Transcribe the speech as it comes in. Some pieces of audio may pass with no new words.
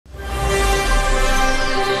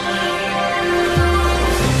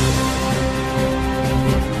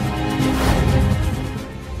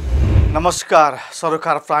नमस्कार,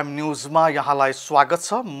 सरोकार प्राइम न्यूजमा यहाँलाई स्वागत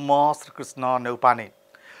छ। म श्रीकृष्ण नेउपाने।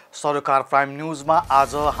 सरोकार प्राइम न्यूजमा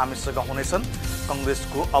आज हामीसँग हुनेछन्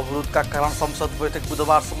कांग्रेसको अवरोधका कारण संसद बैठक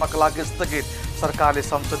बुधबारसम्मका लागि स्थगित, सरकारले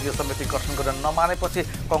संसदीय समिति गठन गर्न नमानेपछि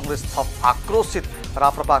कांग्रेस थप आक्रोशित,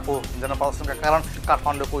 राप्रपाको जनप्रदर्शनका कारण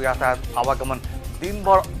काठमाडौँको यातायात आवागमन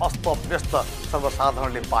दिनभर अस्तव्यस्त,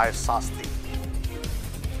 सर्वसाधारणले पाए शास्ति।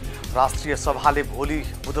 राष्ट्रिय सभाले भोलि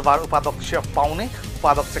बुधबार उपाध्यक्ष पाउने,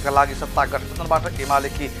 उपाध्यक्षका लागि सत्ता गठबन्धनबाट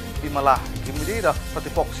एमालेकी विमला घिमिरे र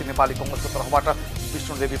प्रतिपक्षी नेपाली कांग्रेसको तर्फबाट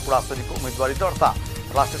विष्णुदेवी पुडासरीको उम्मेदवारी दर्ता।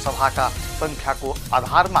 राष्ट्रिय सभाका संख्याको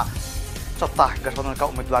आधारमा सत्ता गठबन्धनका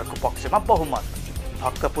उम्मेदवारको पक्षमा बहुमत।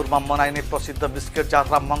 भक्तपुरमा मनाइने प्रसिद्ध बिस्किट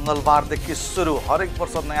जात्रा मंगलबारदेखि सुरु। हरेक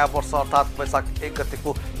वर्ष नयाँ वर्ष अर्थात् वैशाख 1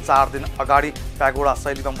 गतेको 4 दिन अगाडि प्यागोडा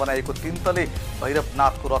शैलीमा बनाइएको 3 तले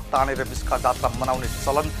भैरवनाथको रथ तानेर बिस्का जात्रा मनाउने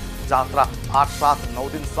चलन। जात्रा 8 रात 9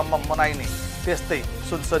 दिनसम्म मनाइने। त्यस्तै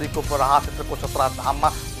सुनसरीको बराहा क्षेत्रको छतरा धाममा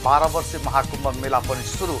 12 वर्षीय महाकुम्भ मेला पनि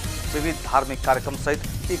सुरु। विविध धार्मिक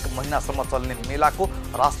कार्यक्रमसहित 1 महिनासम्म चल्ने मेलाको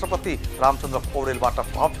राष्ट्रपति रामचन्द्र पौडेलबाट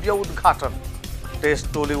भव्य उद्घाटन।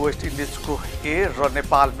 टेस्ट टोली वेस्ट इन्डिजको ए र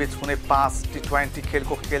नेपाल बीच हुने 5 T20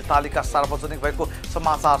 खेलको खेल तालिका सार्वजनिक भएको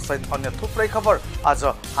समाचार सहित अन्य थुप्रै खबर आज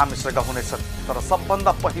हामीसँग हुनेछन्। तर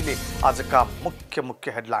सबभन्दा पहिले आजका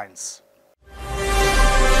मुख्य हेडलाइन्स।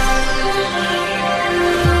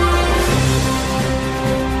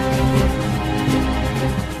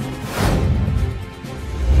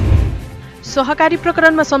 सहकारी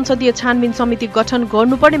प्रकरणमा संसदीय छानबिन समिति गठन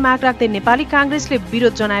गर्नुपर्ने माग राख्दै नेपाली कांग्रेसले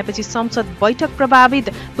विरोध जनाएपछि संसद बैठक प्रभावित,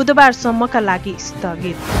 बुधबारसम्मका लागि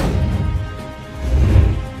स्थगित।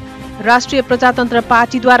 राष्ट्रिय प्रजातन्त्र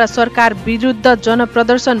पार्टीद्वारा सरकार विरुद्ध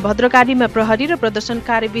जनप्रदर्शन, भद्रकालीमा प्रहरी र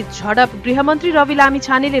प्रदर्शनकारीबीच झडप। गृहमन्त्री रवि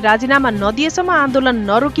लामिछानेले राजीनामा नदिएसम्म आन्दोलन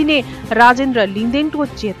नरोकिने राजेन्द्र लिङ्देनको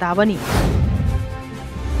चेतावनी।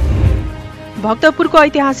 भक्तपुरको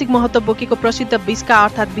ऐतिहासिक महत्त्व बोकेको प्रसिद्ध बिस्का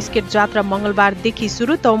अर्थात् बिस्किट जात्रा मंगलबारदेखि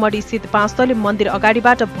सुरु। तौमडी स्थित 5 तले मन्दिर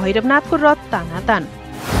अगाडिबाट भैरवनाथको रथ तानातान।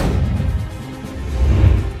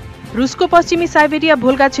 रुसको पश्चिमी साइबेरिया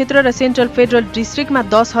भोल्गा क्षेत्र र सेन्ट्रल फेडरल डिस्ट्रिक्टमा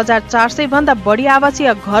 10,400 भन्दा बढी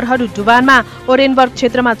आवासीय घरहरू डुवानमा। ओरेनबर्ग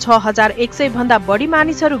क्षेत्रमा 6,100 भन्दा बढी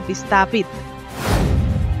मानिसहरू विस्थापित।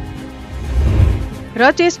 र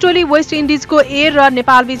टेस्ट टोली वेस्ट इन्डिजको ए र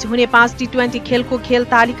नेपाल बीच हुने 5 T20 खेलको खेल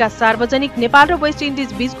तालिका सार्वजनिक। नेपाल र वेस्ट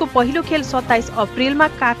इन्डिज बीचको पहिलो खेल 27 अप्रिलमा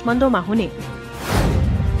काठमाडौँमा हुने।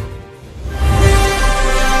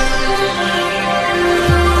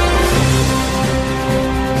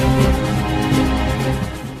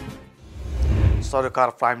 सरकार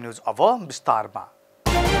प्राइम न्यूज अब विस्तारमा।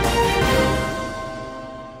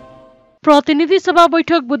 प्रतिनिधि सभा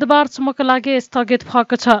बैठक बुधबारसम्मका लागि स्थगित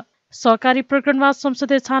भएको छ। सहकारी प्रकरणमा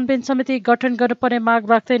संसदीय छानबिन समिति गठन गर्नुपर्ने माग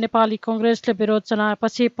राख्दै नेपाली कांग्रेसले विरोध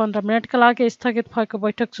जनाएपछि 15 मिनटका लागि स्थगित भएको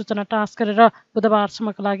बैठक सूचना टाँस गरेर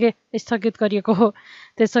बुधबारसम्मका लागि स्थगित गरिएको हो।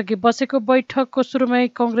 त्यसअघि बसेको बैठकको सुरुमै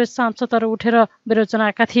कांग्रेस सांसदहरू उठेर विरोध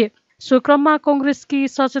जनाएका थिए। सो क्रममा कांग्रेसकी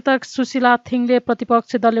सचेतक सुशीला थिङले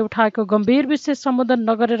प्रतिपक्षी दलले उठाएको गम्भीर विषय सम्बोधन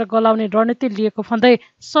नगरेर गलाउने रणनीति लिएको भन्दै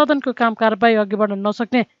सदनको काम कारबाही अघि बढ्न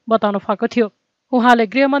नसक्ने बताउनु भएको थियो। उहाँले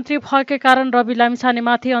गृहमन्त्री भएकै कारण रवि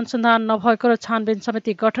लामिछानेमाथि अनुसन्धान नभएको र छानबिन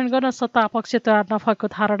समिति गठन गर्न सत्ता पक्ष तयार नभएको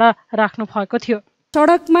धारणा राख्नु भएको थियो।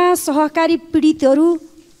 सडकमा सहकारी पीडितहरू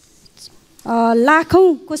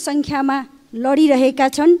लाखौंको संख्यामा लडिरहेका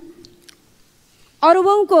छन्।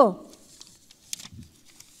 अरबौंको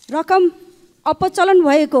रकम अपचलन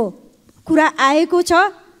भएको कुरा आएको छ।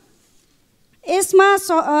 यसमा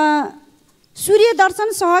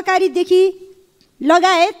सूर्यदर्शन सहकारीदेखि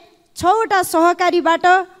लगायत 6वटा सहकारीबाट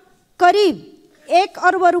करिब 1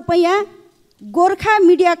 अर्ब रुपैयाँ गोर्खा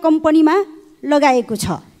मिडिया कम्पनीमा लगाएको छ।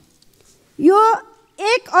 यो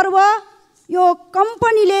 1 अर्ब यो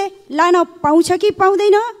कम्पनीले लान पाउँछ कि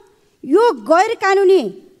पाउँदैन? यो गैर कानुनी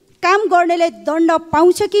काम गर्नेले दण्ड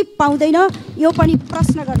पाउँछ कि पाउँदैन? यो पनि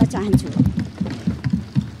प्रश्न गर्न चाहन्छु।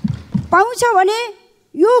 पाउँछ भने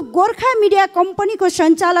यो गोर्खा मिडिया कम्पनीको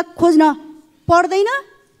सञ्चालक खोज्न पर्दैन?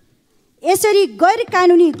 यसरी गैर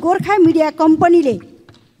कानुनी गोर्खा मिडिया कम्पनीले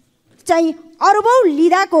चाहिँ अरबौं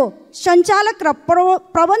लिँदाको सञ्चालक र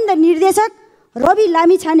प्रबन्ध निर्देशक रवि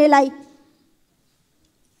लामिछानेलाई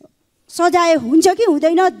सजाय हुन्छ कि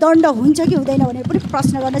हुँदैन, दण्ड हुन्छ कि हुँदैन भने पनि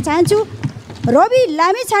प्रश्न गर्न चाहन्छु। रवि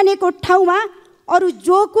लामिछानेको ठाउँमा अरू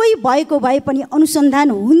जो कोही भएको भए पनि अनुसन्धान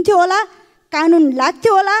हुन्थ्यो होला, कानुन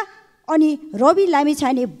लाग्थ्यो होला, अनि रवि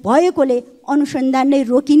लामिछाने भएकोले अनुसन्धान नै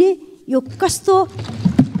रोकिने यो कस्तो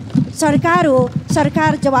सरकार हो?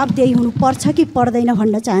 सरकार जवाबदेही हुनुपर्छ कि पर्दैन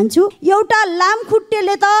भन्न चाहन्छु। एउटा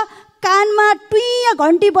लामखुट्टेले त कानमा टुइया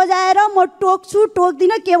घन्टी बजाएर म टोक्छु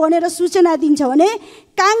टोक्दिनँ के भनेर सूचना दिन्छ भने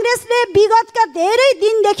काङ्ग्रेसले विगतका धेरै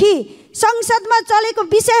दिनदेखि संसदमा चलेको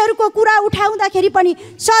विषयहरूको कुरा उठाउँदाखेरि पनि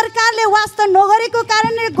सरकारले वास्ता नगरेको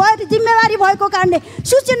कारणले गैर जिम्मेवारी भएको कारणले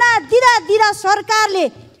सूचना दिँदा सरकारले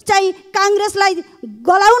चाहिँ काङ्ग्रेसलाई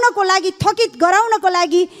गलाउनको लागि थकित गराउनको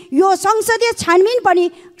लागि यो संसदीय छानबिन पनि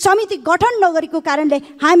समिति गठन नगरेको कारणले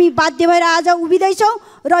हामी बाध्य भएर आज उभिँदैछौँ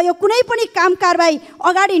र यो कुनै पनि काम कारबाही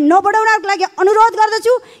अगाडि नबढाउनको लागि अनुरोध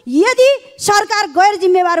गर्दछु। यदि सरकार गैर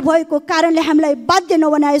जिम्मेवार भएको कारणले हामीलाई बाध्य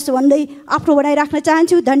नबनायोस् भन्दै आफ्नो भनाइ राख्न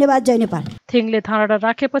चाहन्छु। धन्यवाद। जय नेपाल। थिङले धारणा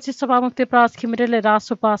राखेपछि सभामुख देवराज घिमिरेले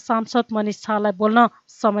रासोपा सांसद मनिष शाहलाई बोल्न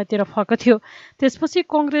समयतिर भएको थियो। त्यसपछि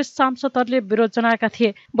कङ्ग्रेस सांसदहरूले विरोध जनाएका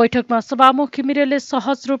थिए। बैठकमा सभामुख घिमिरेले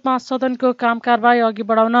सहज रूपमा सदनको काम कारबाही अघि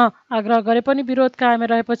बढाउन आग्रह गरे पनि विरोध कायम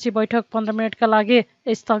रहेपछि बैठक 15 मिनटका लागि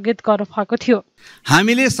स्थगित गर्नु भएको थियो।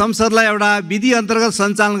 हामीले संसदलाई एउटा विधि अन्तर्गत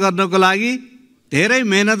सञ्चालन गर्नको लागि धेरै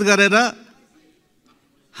मेहनत गरेर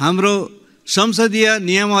हाम्रो संसदीय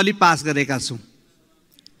नियमावली पास गरेका छौँ।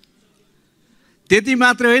 त्यति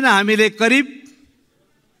मात्र होइन, हामीले करिब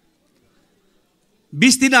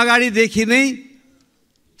 20 दिन अगाडिदेखि नै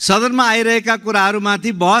सदनमा आइरहेका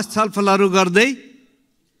कुराहरूमाथि बहस छलफलहरू गर्दै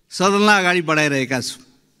सदनलाई अगाडि बढाइरहेका छौँ।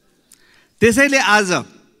 त्यसैले आज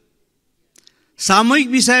सामूहिक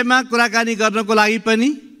विषयमा कुराकानी गर्नको लागि पनि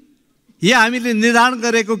या हामीले निर्धारण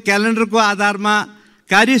गरेको क्यालेन्डरको आधारमा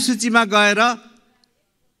कार्यसूचीमा गएर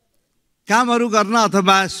कामहरू गर्न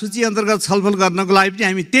अथवा सूची अन्तर्गत छलफल गर्नको लागि पनि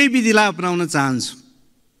हामी त्यही विधिलाई अपनाउन चाहन्छौँ।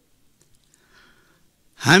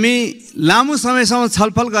 हामी लामो समयसम्म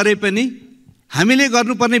छलफल गरे पनि हामीले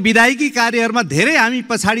गर्नुपर्ने विधायिकी कार्यहरूमा धेरै हामी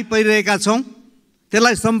पछाडि परिरहेका छौँ।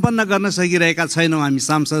 त्यसलाई सम्पन्न गर्न सकिरहेका छैनौँ हामी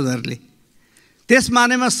सांसदहरूले। त्यस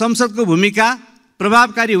मानेमा संसदको भूमिका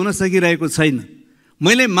प्रभावकारी हुन सकिरहेको छैन।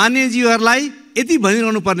 मैले मान्यज्यूहरूलाई यति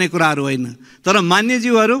भनिरहनु पर्ने कुराहरू होइन, तर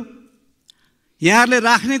मान्यज्यूहरू यहाँहरूले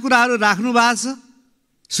राख्ने कुराहरू राख्नु भएको छ,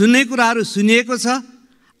 सुन्ने कुराहरू सुनिएको छ।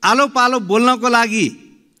 आलो पालो बोल्नको लागि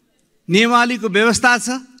नियमावलीको व्यवस्था छ।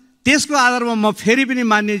 त्यसको आधारमा म फेरि पनि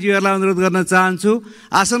मान्यज्यूहरूलाई अनुरोध गर्न चाहन्छु,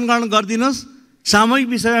 आसन ग्रहण गरिदिनुहोस्। सामूहिक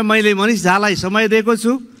विषयमा मैले मनिष झालाई समय दिएको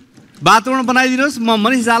छु, वातावरण बनाइदिनुहोस्। म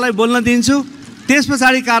मनिष झालाई बोल्न दिन्छु, त्यस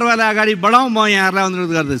पछाडि कारबाहीलाई अगाडि बढाउँ, म यहाँहरूलाई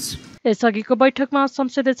अनुरोध गर्दछु। यसअघिको बैठकमा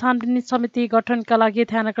संसदीय छानबिन समिति गठनका लागि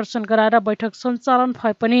ध्यानकर्षण गराएर बैठक सञ्चालन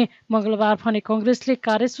भए पनि मङ्गलबार भने कङ्ग्रेसले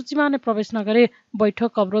कार्यसूचीमा नै प्रवेश नगरी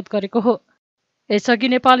बैठक अवरोध गरेको हो। यसअघि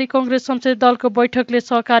नेपाली कङ्ग्रेस संसदीय दलको बैठकले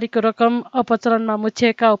सहकारीको रकम अपचलनमा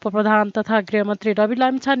मुछिएका उपप्रधान तथा गृहमन्त्री रवि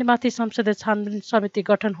लामिछानेमाथि संसदीय छानबिन समिति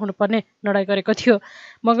गठन हुनुपर्ने निर्णय गरेको थियो।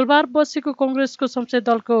 मङ्गलबार बसेको कङ्ग्रेसको संसदीय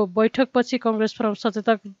दलको बैठकपछि कङ्ग्रेस प्रमुख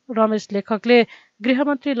सचेतक रमेश लेखकले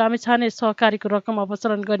गृहमन्त्री लामिछाने सहकारीको रकम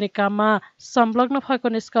अपचलन गर्ने काममा संलग्न भएको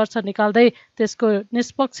निष्कर्ष निकाल्दै त्यसको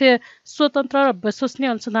निष्पक्ष स्वतन्त्र र विश्वसनीय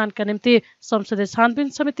अनुसन्धानका निम्ति संसदीय छानबिन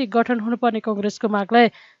समिति गठन हुनुपर्ने कङ्ग्रेसको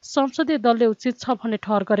मागलाई संसदीय दलले उचित छ भन्ने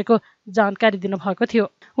ठहर गरेको जानकारी दिनुभएको थियो।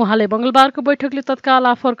 उहाँले मङ्गलबारको बैठकले तत्काल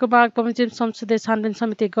आफूहरूको माग बमोजिम संसदीय छानबिन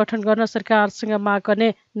समिति गठन गर्न सरकारसँग माग गर्ने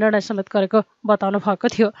निर्णय समेत गरेको बताउनु भएको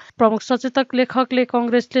थियो। प्रमुख सचेतक लेखकले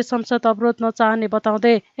कङ्ग्रेसले संसद अवरोध नचाहने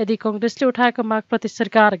बताउँदै यदि कङ्ग्रेसले उठाएको मागप्रति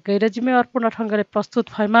सरकार गैर जिम्मेवारपूर्ण ढङ्गले प्रस्तुत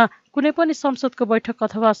भएमा कुनै पनि संसदको बैठक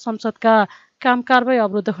अथवा संसदका काम कारबाही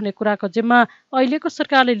अवरुद्ध हुने कुराको जिम्मा अहिलेको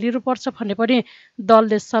सरकारले लिनुपर्छ भन्ने पनि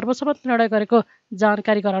दलले सर्वसम्मत निर्णय गरेको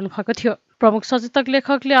जानकारी गराउनु भएको थियो। प्रमुख सचेतक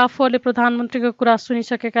लेखकले आफूहरूले प्रधानमन्त्रीको कुरा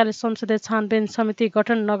सुनिसकेकाले संसदीय छानबिन समिति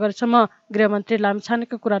गठन नगरेसम्म गृहमन्त्री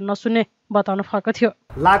लामिछानेको कुरा नसुन्ने बताउनु भएको थियो।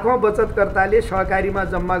 लाखौं बचतकर्ताले सहकारीमा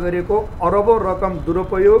जम्मा गरेको अरबौं रकम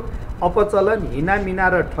दुरुपयोग, अपचलन, हिनामिना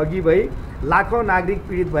र ठगी भई लाखौं नागरिक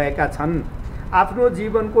पीडित भएका छन्। आफ्नो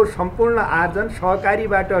जीवनको सम्पूर्ण आर्जन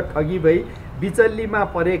सहकारीबाट ठगी भई बिचल्लीमा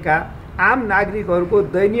परेका आम नागरिकहरूको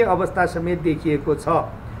दयनीय अवस्था समेत देखिएको छ।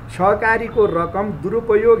 सहकारीको रकम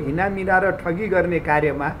दुरुपयोग, हिनामिना र ठगी गर्ने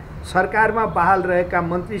कार्यमा सरकारमा बहाल रहेका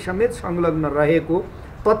मन्त्री समेत संलग्न रहेको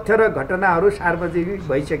तथ्य र घटनाहरू सार्वजनिक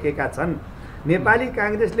भइसकेका छन्। नेपाली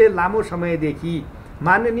काङ्ग्रेसले लामो समयदेखि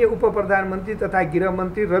माननीय उपप्रधानमन्त्री तथा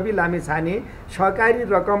गृहमन्त्री रवि लामिछाने सहकारी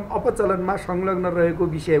रकम अपचलनमा संलग्न रहेको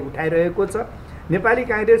विषय उठाइरहेको छ। नेपाली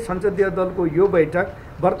काङ्ग्रेस संसदीय दलको यो बैठक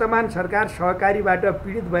वर्तमान सरकार सहकारीबाट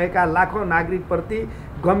पीडित भएका लाखौं नागरिकप्रति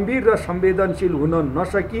गम्भीर र संवेदनशील हुन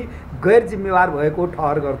नसकी गैर जिम्मेवार भएको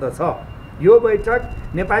ठहर गर्दछ। यो बैठक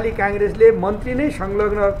नेपाली काङ्ग्रेसले मन्त्री नै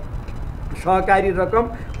संलग्न सहकारी रकम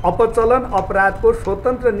अपचलन अपराधको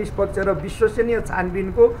स्वतन्त्र, निष्पक्ष र विश्वसनीय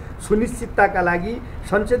छानबिनको सुनिश्चितताका लागि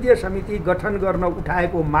संसदीय समिति गठन गर्न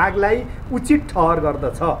उठाएको मागलाई उचित ठहर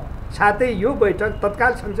गर्दछ। साथै यो बैठक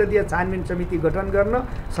तत्काल संसदीय छानबिन समिति गठन गर्न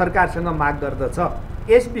सरकारसँग माग गर्दछ।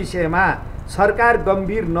 यस विषयमा सरकार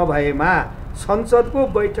गम्भीर नभएमा संसदको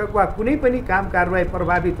बैठक वा कुनै पनि काम कारबाही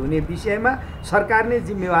प्रभावित हुने विषयमा सरकार नै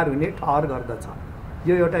जिम्मेवार हुने ठहर गर्दछ।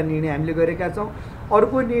 यो एउटा निर्णय हामीले गरेका छौँ।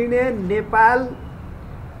 अर्को निर्णय नेपाल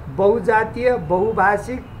बहुजातीय,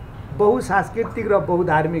 बहुभाषिक, बहुसांस्कृतिक र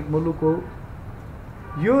बहुधार्मिक मुलुक हो।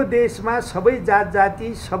 यो देशमा सबै जात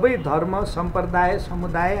जाति, सबै धर्म, सम्प्रदाय,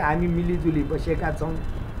 समुदाय हामी मिलिजुली बसेका छौँ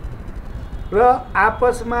र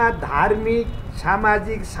आपसमा धार्मिक,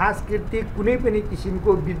 सामाजिक, सांस्कृतिक कुनै पनि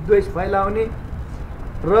किसिमको विद्वेष फैलाउने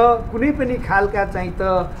र कुनै पनि खालका चाहिँ त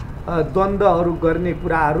द्वन्द्वहरू गर्ने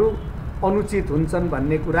कुराहरू अनुचित हुन्छन्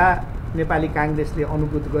भन्ने कुरा नेपाली काङ्ग्रेसले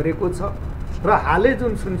अनुभूत गरेको छ र हालै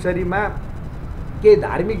जुन सुनसरीमा केही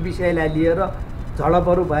धार्मिक विषयलाई लिएर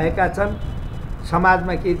झडपहरू भएका छन्,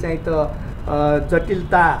 समाजमा केही चाहिँ त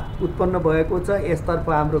जटिलता उत्पन्न भएको छ, यसतर्फ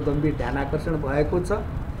हाम्रो गम्भीर ध्यानाकर्षण भएको छ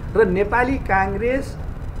र नेपाली काङ्ग्रेस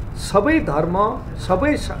सबै धर्म,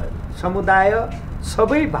 सबै समुदाय,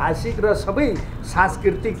 सबै भाषिक र सबै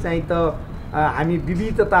सांस्कृतिक चाहिँ त हामी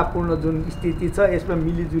विविधतापूर्ण जुन स्थिति छ यसमा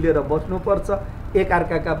मिलिजुलेर बस्नुपर्छ।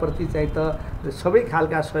 एकअर्काका प्रति चाहिँ त सबै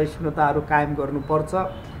खालका सहिष्णुताहरू कायम गर्नुपर्छ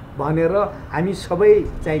भनेर हामी सबै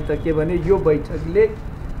चाहिँ त के भने यो बैठकले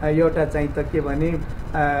एउटा चाहिँ त के भने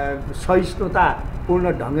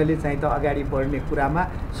सहिष्णुतापूर्ण ढङ्गले चाहिँ त अगाडि बढ्ने कुरामा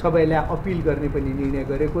सबैलाई अपिल गर्ने पनि निर्णय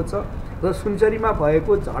गरेको छ र सुनसरीमा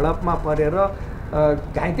भएको झडपमा परेर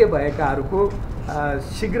घाइते भएकाहरूको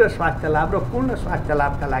शीघ्र स्वास्थ्य लाभ र पूर्ण स्वास्थ्य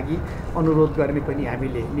लाभका लागि अनुरोध गर्ने पनि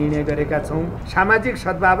हामीले निर्णय गरेका छौँ। सामाजिक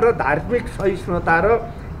सद्भाव र धार्मिक सहिष्णुता र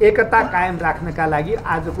एकता कायम राख्नका लागि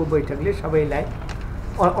आजको बैठकले सबैलाई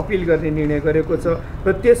अपिल गर्ने निर्णय गरेको छ।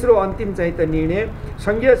 र तेस्रो अन्तिम चाहिँ त निर्णय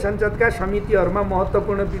सङ्घीय संसदका समितिहरूमा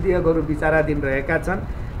महत्त्वपूर्ण विधेयकहरू विचाराधीन रहेका छन्।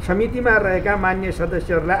 समितिमा रहेका मान्य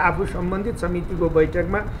सदस्यहरूलाई आफू सम्बन्धित समितिको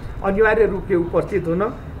बैठकमा अनिवार्य रूपले उपस्थित हुन,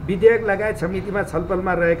 विधेयक लगायत समितिमा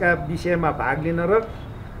छलफलमा रहेका विषयमा भाग लिन र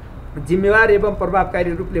जिम्मेवार एवं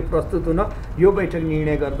प्रभावकारी रूपले प्रस्तुत हुन यो बैठक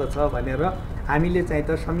निर्णय गर्दछ भनेर हामीले चाहिँ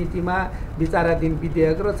त समितिमा विचाराधीन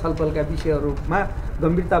विधेयक र छलफलका विषयहरूमा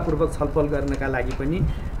गम्भीरतापूर्वक छलफल गर्नका लागि पनि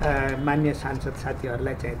मान्य सांसद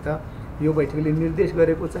साथीहरूलाई चाहिँ त यो बैठकले निर्देश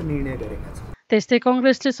गरेको छ, निर्णय गरेका छन्। त्यस्तै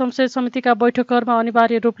कांग्रेसले संसदीय समितिका बैठकहरूमा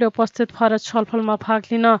अनिवार्य रूपले उपस्थित भएर छलफलमा भाग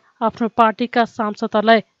लिन आफ्नो पार्टीका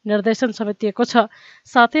सांसदहरूलाई निर्देशन समेत दिएको छ।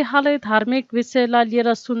 साथै हालै धार्मिक विषयलाई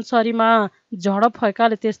लिएर सुनसरीमा झडप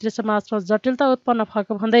भएकाले त्यसले समाजमा जटिलता उत्पन्न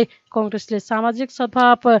भएको भन्दै कांग्रेसले सामाजिक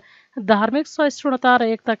सद्भाव, धार्मिक सहिष्णुता र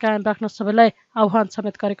एकता कायम राख्न सबैलाई आह्वान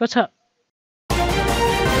समेत गरेको छ।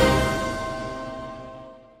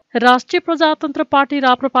 राष्ट्रिय प्रजातन्त्र पार्टी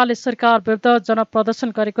राप्रपाले सरकार विरुद्ध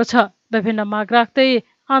जनप्रदर्शन गरेको छ। विभिन्न माग राख्दै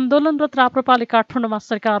आन्दोलनरत राप्रपाले काठमाडौँमा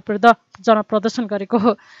सरकार विरुद्ध जनप्रदर्शन गरेको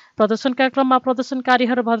हो। प्रदर्शनका क्रममा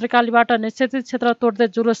प्रदर्शनकारीहरू भद्रकालीबाट निषेधित क्षेत्र तोड्दै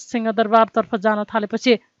जुलुस सिंहदरबारतर्फ जान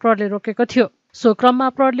थालेपछि प्रहरीले रोकेको थियो। सो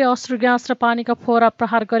क्रममा प्रहरीले अश्रु ग्यास र पानीका फोहरा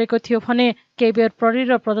प्रहार गरेको थियो भने केही बेर प्रहरी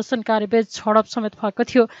र प्रदर्शनकारीबीच झडप समेत भएको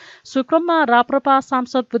थियो। सो क्रममा राप्रपा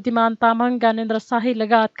सांसद बुद्धिमान तामाङ, ज्ञानेन्द्र शाही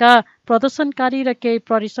लगायतका प्रदर्शनकारी र केही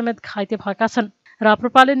प्रहरी समेत घाइते भएका छन्।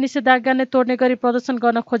 राप्रपाले निषेधाज्ञा नै तोड्ने गरी प्रदर्शन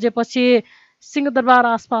गर्न खोजेपछि सिंहदरबार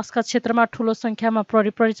आसपासका क्षेत्रमा ठूलो संख्यामा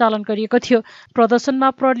प्रहरी परिचालन गरिएको थियो। प्रदर्शनमा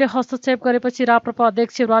प्रहरीले हस्तक्षेप गरेपछि राप्रपा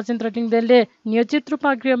अध्यक्ष राजेन्द्र लिङदेनले नियोजित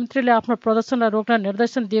रूपमा गृहमन्त्रीले आफ्नो प्रदर्शनलाई रोक्न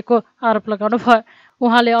निर्देशन दिएको आरोप लगाउनुभयो।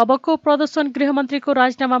 उहाँले अबको प्रदर्शन गृहमन्त्रीको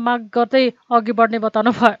राजीनामा माग गर्दै अघि बढ्ने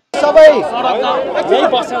बताउनुभयो।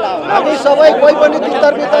 हामी सबै कोही पनि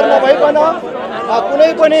तितर-बितर नभइकन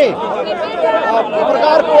कुनै पनि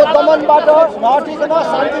प्रकारको दमनबाट नहटिकन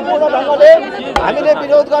शान्तिपूर्ण ढङ्गले हामीले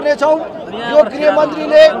विरोध गर्नेछौँ। यो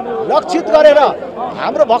गृहमन्त्रीले लक्षित गरेर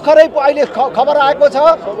हाम्रो भर्खरै अहिले खबर आएको छ,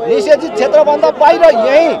 निषेधित क्षेत्रभन्दा बाहिर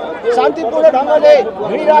यही शान्तिपूर्ण ढङ्गले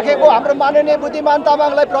हिँडिराखेको हाम्रो माननीय बुद्धिमान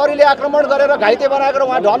तामाङलाई प्रहरीले आक्रमण गरेर घाइते बनाएर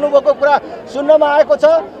उहाँ ढल्नुभएको कुरा सुन्नमा आएको छ।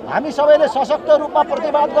 हामी सबैले सशक्त रूपमा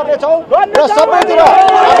प्रतिवाद गर्नेछौँ र सबैतिर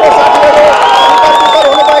हाम्रो साथीहरू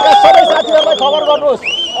हुनुभएका सबै साथीहरूलाई खबर गर्नुहोस्।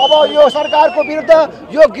 अब यो सरकारको विरुद्ध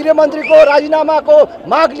यो गृहमन्त्रीको राजीनामाको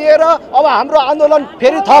माग लिएर अब हाम्रो आन्दोलन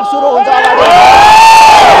फेरि थप सुरु हुन्छ।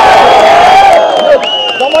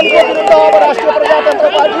 दमनको विरुद्ध अब राष्ट्रिय प्रजातन्त्र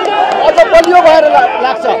पार्टी अझ बलियो भएर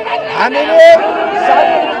लाग्छ। हामीले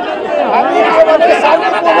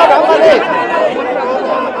शान्तिपूर्ण ढङ्गले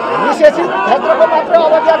निषेधित क्षेत्रको मात्र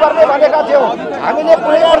अवज्ञा गर्ने भनेका थियौँ। हामीले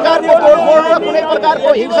कुनै प्रकारको तोडफोड र कुनै प्रकारको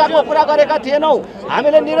हिंसाको कुरा गरेका थिएनौँ।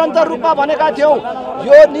 हामीले निरन्तर रूपमा भनेका थियौँ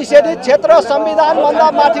यो निषेधित क्षेत्र संविधानभन्दा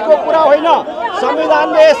माथिको कुरा होइन।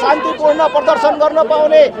 संविधानले शान्तिपूर्ण प्रदर्शन गर्न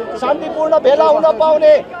पाउने, शान्तिपूर्ण भेला हुन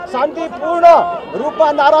पाउने, शान्तिपूर्ण रूपमा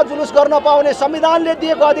नारा जुलुस गर्न पाउने संविधानले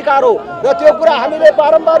दिएको अधिकार हो र त्यो कुरा हामीले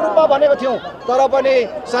बारम्बार रूपमा भनेको थियौँ। तर पनि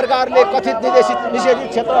सरकारले कथित निषेधित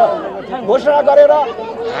क्षेत्र घोषणा गरेर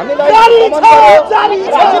हामीलाई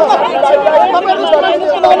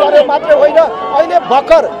मात्रै होइन, अहिले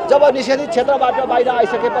भर्खर जब निषेधित क्षेत्रबाट बाहिर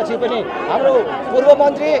आइसकेपछि पनि हाम्रो पूर्व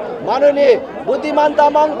मन्त्री माननीय बुद्धिमान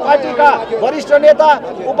तामाङ पार्टीका वरिष्ठ नेता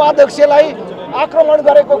उपाध्यक्षलाई आक्रमण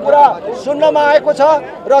गरेको कुरा सुन्नमा आएको छ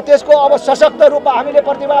र त्यसको अब सशक्त रूपमा हामीले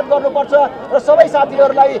प्रतिवाद गर्नुपर्छ र सबै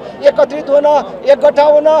साथीहरूलाई एकत्रित हुन, एकगठा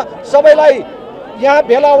हुन, सबैलाई यहाँ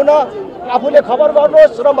भेला हुन आफूले खबर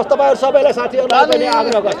गर्नुहोस् र म तपाईँहरू सबैलाई साथीहरूलाई पनि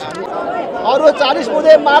आग्रह गर्छु। अरू 40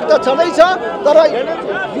 बुँदे माग त छँदैछ, तर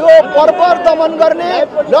यो बर्बर दमन गर्ने,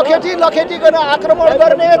 लखेटिकन आक्रमण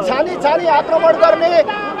गर्ने, छानी आक्रमण गर्ने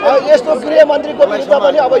यस्तो गृहमन्त्रीको विरुद्ध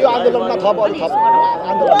पनि अब यो आन्दोलनमा थप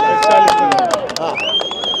आन्दोलन।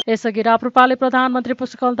 यसअघि राप्रपाले प्रधानमन्त्री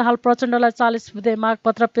पुष्पकमल दाहाल प्रचण्डलाई 40 बुँदे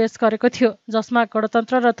मागपत्र पेश गरेको थियो, जसमा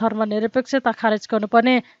गणतन्त्र र धर्मनिरपेक्षता खारेज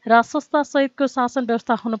गर्नुपर्ने, राजसंस्था सहितको शासन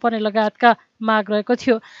व्यवस्था हुनुपर्ने लगायतका माग रहेको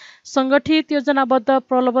थियो। सङ्गठित योजनाबद्ध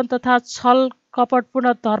प्रलोभन तथा छल कपटपूर्ण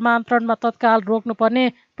धर्मान्तरणमा तत्काल रोक्नुपर्ने,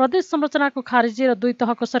 प्रदेश संरचनाको खारेजी र 2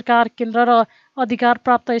 तहको सरकार, केन्द्र र अधिकार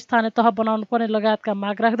प्राप्त स्थानीय तह बनाउनुपर्ने लगायतका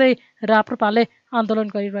माग राख्दै राप्रपाले आन्दोलन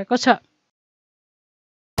गरिरहेको छ।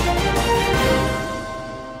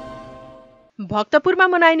 भक्तपुरमा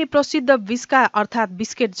मनाइने प्रसिद्ध बिस्का अर्थात्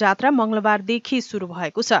बिस्किट जात्रा मंगलबारदेखि सुरु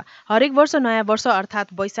भएको छ। हरेक वर्ष नयाँ वर्ष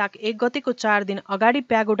अर्थात् वैशाख 1 गतेको 4 दिन अगाडि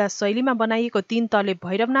प्यागोडा शैलीमा बनाइएको 3 तले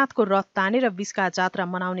भैरवनाथको रथ तानेर बिस्का जात्रा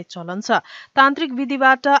मनाउने चलन छ। तान्त्रिक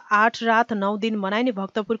विधिबाट 8 रात 9 दिन मनाइने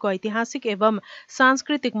भक्तपुरको ऐतिहासिक एवं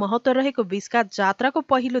सांस्कृतिक महत्व रहेको बिस्का जात्राको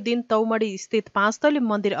पहिलो दिन तौमडी स्थित 5 तले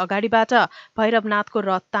मन्दिर अगाडिबाट भैरवनाथको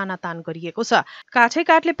रथ तानातान गरिएको छ। काठे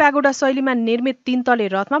काठले प्यागोडा शैलीमा निर्मित 3 तले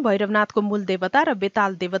रथमा भैरवनाथको मूल देवता र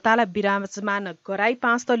बेताल देवतालाई विराजमान गराई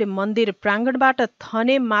 5 तले मन्दिर प्राङ्गणबाट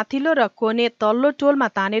थने माथिल्लो र कोने तल्लो टोलमा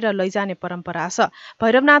तानेर लैजाने परम्परा छ।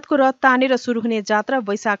 भैरवनाथको रथ तानेर सुरु हुने जात्रा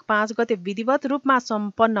वैशाख 5 गते विधिवत रूपमा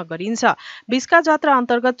सम्पन्न गरिन्छ। बिस्का जात्रा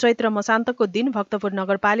अन्तर्गत चैत्र मसान्तको दिन भक्तपुर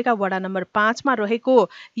नगरपालिका वडा नम्बर 5 मा रहेको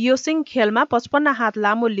योसिङ खेलमा 55 हात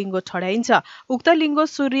लामो लिङ्गो ठड्याइन्छ। उक्त लिङ्गो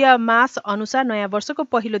सूर्य मास अनुसार नयाँ वर्षको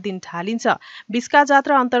पहिलो दिन ढालिन्छ। बिस्का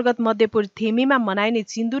जात्रा अन्तर्गत मध्यपुर थिमीमा मनाइने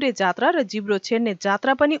चिन्दुरे जात्रा र जिब्रो छेड्ने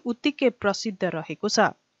जात्रा पनि उत्तिकै प्रसिद्ध रहेको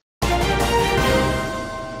छ।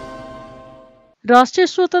 राष्ट्रिय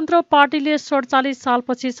स्वतन्त्र पार्टीले 47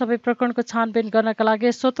 सालपछि सबै प्रकरणको छानबिन गर्नका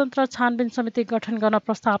लागि स्वतन्त्र छानबिन समिति गठन गर्न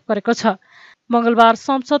प्रस्ताव गरेको छ। मंगलबार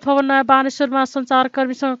संसद भवन नयाँ बानेश्वरमा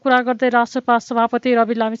सञ्चारकर्मीसँग कुरा गर्दै राष्ट्रपा सभापति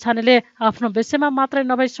रवि लामिछानेले आफ्नो विषयमा मात्रै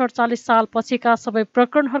नभई 47 सालपछिका सबै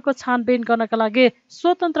प्रकरणहरूको छानबिन गर्नका लागि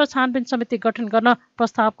स्वतन्त्र छानबिन समिति गठन गर्न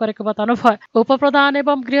प्रस्ताव गरेको बताउनुभयो। उपप्रधान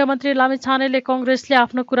एवं गृहमन्त्री लामिछानेले कांग्रेसले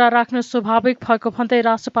आफ्नो कुरा राख्नु स्वाभाविक भएको भन्दै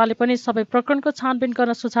राष्ट्रपाले पनि सबै प्रकरणको छानबिन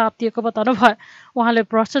गर्न सुझाव दिएको बताउनुभयो। उहाँले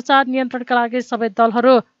भ्रष्टाचार नियन्त्रणका लागि सबै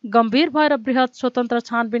दलहरू गम्भीर भएर बृहत स्वतन्त्र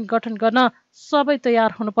छानबिन गठन गर्न सबै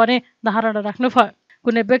तयार हुनुपर्ने धारणा राख्नुभयो।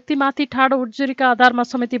 कुनै व्यक्तिमाथि ठाडो उजुरीका आधारमा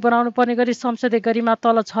समिति बनाउनु पर्ने गरी संसदीय गरिमा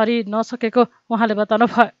तल झरी नसकेको उहाँले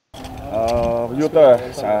बताउनुभयो। यो त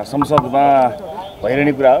संसदमा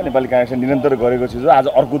भइरहने कुरा हो। नेपाली कांग्रेसले निरन्तर गरेको चिज हो। आज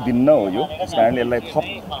अर्को दिन न हो यो। त्यस कारणले यसलाई थप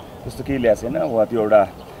त्यस्तो केही ल्याएको छैन। त्यो एउटा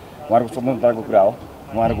उहाँहरूको स्वतन्त्रताको कुरा हो,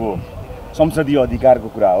 उहाँहरूको संसदीय अधिकारको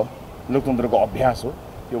कुरा हो, लोकतन्त्रको अभ्यास हो।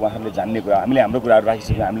 त्यो उहाँहरूले जान्ने कुरा। हामीले हाम्रो कुराहरू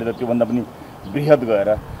राखिसक्यौँ। हामीले त त्योभन्दा पनि बृहत गएर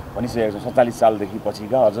भनिसकेको छौँ। 47 सालदेखि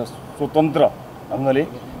पछिका अझ स्वतन्त्र ढङ्गले,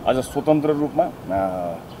 अझ स्वतन्त्र रूपमा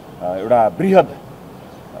एउटा बृहत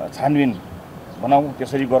छानबिन बनाऊँ,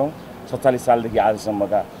 त्यसरी गरौँ। 47 सालदेखि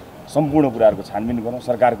आजसम्मका सम्पूर्ण कुराहरूको छानबिन गरौँ।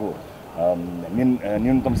 सरकारको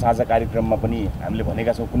न्यूनतम साझा कार्यक्रममा पनि हामीले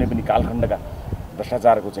भनेका छौँ कुनै पनि कालखण्डका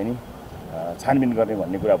भ्रष्टाचारको चाहिँ नि छानबिन गर्ने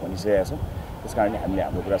भन्ने कुरा भनिसकेका छौँ। त्यस कारणले हामीले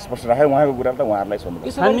हाम्रो कुरा स्पष्ट राख्यौँ। उहाँको कुरा त उहाँहरूलाई सोध्नु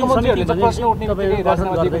प्रश्न उठ्ने बित्तिकै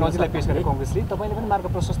राजीनामा दिएको नजिकलाई पेश गरे कांग्रेसले। तपाईँले पनि मार्ग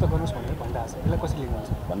प्रशस्त गर्नुहोस् भनेर भनिरहेको छ। यसलाई कसरी लिनुहुन्छ?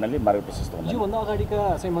 भन्नाले मार्ग प्रशस्त भन्नु योभन्दा अगाडिका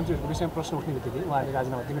चाहिँ मन्त्रीहरूको विषयमा प्रश्न उठ्ने बित्तिकै उहाँले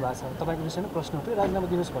राजीनामा दिनुभएको छ। तपाईँको विषयमा प्रश्न उठ्यो, राजीनामा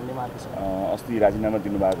दिनुहोस् भन्ने मार्ग छ। अस्ति राजीनामा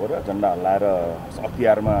दिनुभएको र झन्डा हल्लाएर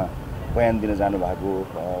अख्तियारमा बयान दिन जानुभएको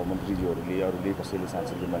मन्त्रीज्यूहरूले अरूले कसैले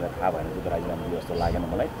सांसदले मलाई थाहा भएन। त्यो त राजीनामा दिए जस्तो लागेन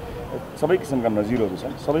मलाई। सबै किसिमका नजिरहरू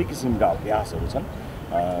छन्, सबै किसिमका अभ्यासहरू छन्।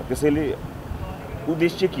 त्यसैले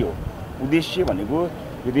उद्देश्य के हो? उद्देश्य भनेको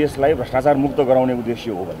यो देशलाई भ्रष्टाचार मुक्त गराउने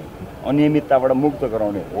उद्देश्य हो भने, अनियमितताबाट मुक्त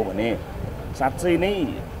गराउने हो भने, साँच्चै नै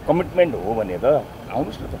कमिटमेन्ट हो भने त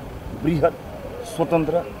आउनुहोस् न त। बृहत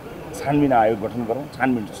स्वतन्त्र छानबिन आयोग गठन गरौँ,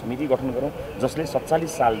 छानबिन समिति गठन गरौँ, जसले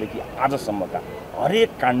 47 सालदेखि आजसम्मका हरेक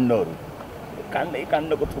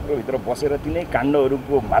काण्डको थुप्रोभित्र बसेर तिनै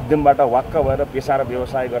काण्डहरूको माध्यमबाट वाक्क भएर पेसा र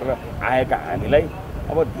व्यवसाय गरेर आएका हामीलाई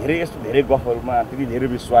अब धेरै गफहरूमा त्यति धेरै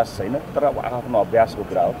विश्वास छैन। तर अब आफ्नो अभ्यासको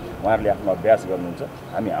कुरा हो, उहाँहरूले आफ्नो अभ्यास गर्नुहुन्छ,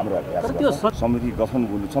 हामी हाम्रो अभ्यास गर्छौँ।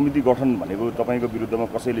 समिति गठन भनेको तपाईँको विरुद्धमा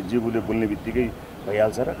कसैले जे बोल्ने बित्तिकै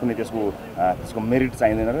भइहाल्छ र कुनै त्यसको मेरिट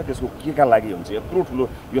चाहिँदैन र त्यसको के का लागि हुन्छ। यत्रो ठुलो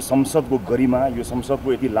यो संसदको गरिमा, यो संसदको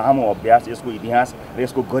यति लामो अभ्यास, यसको इतिहास र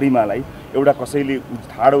यसको गरिमालाई एउटा कसैले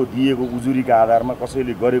ठाडो दिएको उजुरीका आधारमा,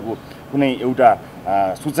 कसैले गरेको कुनै एउटा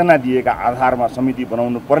सूचना दिएका आधारमा समिति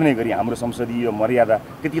बनाउनु पर्ने गरी हाम्रो संसदीय मर्यादा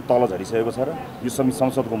त्यति तल झरिसकेको छ र यो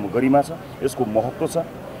संसदको गरिमा छ, यसको महत्त्व छ,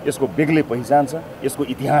 यसको बेग्लै पहिचान छ, यसको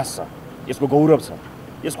इतिहास छ, यसको गौरव छ।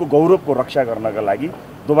 यसको गौरवको रक्षा गर्नका लागि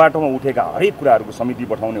दोबाटोमा उठेका हरेक कुराहरूको समिति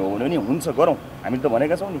पठाउने हो भने हुन्छ, गरौँ। हामीले त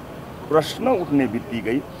भनेका छौँ नि, प्रश्न उठ्ने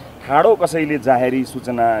बित्तिकै ठाडो कसैले जाहेरी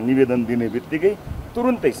सूचना निवेदन दिने बित्तिकै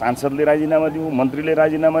तुरुन्तै सांसदले राजीनामा दिउँ, मन्त्रीले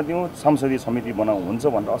राजीनामा दिउँ, संसदीय समिति बनाउँ हुन्छ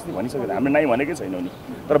भनेर अस्ति भनिसकेको, हामीले नै भनेकै छैनौँ नि।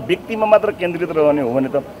 तर व्यक्तिमा मात्र केन्द्रित रहने हो भने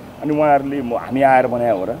त अनि उहाँहरूले हामी आएर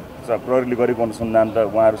बनायो हो र, प्रहरीले गरेको अनुसन्धान त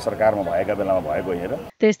उहाँहरू सरकारमा भएका बेलामा भएको हेर।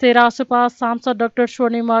 त्यस्तै रासपा सांसद डाक्टर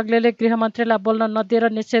स्वर्णिम अग्लेले गृहमन्त्रीलाई बोल्न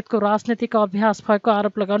नदिएर निषेधको राजनीतिको अभ्यास भएको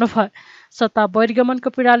आरोप लगाउनु भयो। सत्ता बहिर्गमनको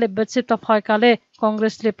पीडाले विक्षिप्त भएकाले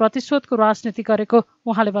कङ्ग्रेसले प्रतिशोधको राजनीति गरेको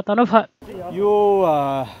उहाँले बताउनु भयो। यो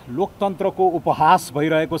लोकतन्त्रको उपहास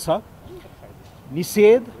भइरहेको छ।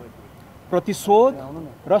 निषेध, प्रतिशोध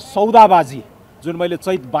र सौदाबाजी, जुन मैले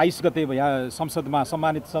चैत 22 गते यहाँ संसदमा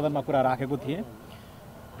सम्मानित सदनमा कुरा राखेको थिएँ,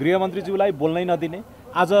 गृहमन्त्रीज्यूलाई बोल्नै नदिने।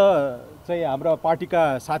 आज चाहिँ हाम्रो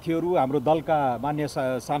पार्टीका साथीहरू, हाम्रो दलका मान्य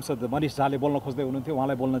सांसद मनिष झाले बोल्न खोज्दै हुनुहुन्थ्यो,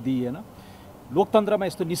 उहाँलाई बोल्न दिइएन। लोकतन्त्रमा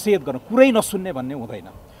यस्तो निषेध गर्न, कुरै नसुन्ने भन्ने हुँदैन।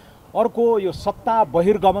 अर्को यो सत्ता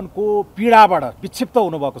बहिर्गमनको पीडाबाट विक्षिप्त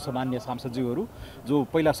हुनुभएको छ मान्य सांसदज्यूहरू, जो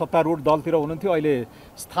पहिला सत्तारूढ दलतिर हुनुहुन्थ्यो, अहिले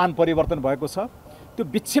स्थान परिवर्तन भएको छ। त्यो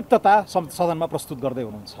विक्षिप्तता सदनमा प्रस्तुत गर्दै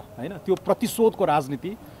हुनुहुन्छ हैन। त्यो प्रतिशोधको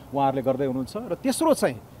राजनीति उहाँहरूले गर्दै हुनुहुन्छ। र तेस्रो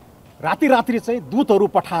चाहिँ राति चाहिँ दूतहरू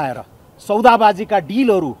पठाएर सौदाबाजीका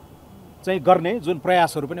डिलहरू चाहिँ गर्ने जुन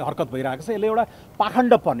प्रयासहरू पनि हरकत भइरहेको छ, यसले एउटा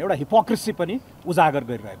पाखण्डपन, एउटा हिपोक्रेसी पनि उजागर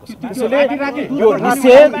गरिरहेको छ। त्यसैले यो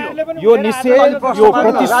निषेध, यो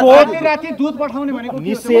प्रतिशोध,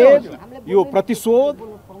 यो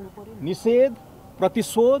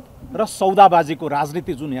प्रतिशोध र सौदाबाजीको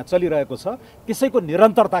राजनीति जुन यहाँ चलिरहेको छ, त्यसैको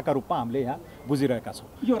निरन्तरताका रूपमा हामीले यहाँ बुझिरहेका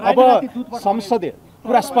छौँ। अब संसदीय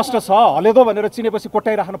कुरा स्पष्ट छ, हलेदो भनेर चिनेपछि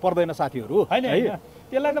कोट्याइराख्नु पर्दैन साथीहरू है।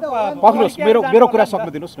 पक्नुहोस्, मेरो कुरा सक्न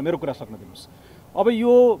दिनुहोस् न, मेरो कुरा सक्न दिनुहोस्। अब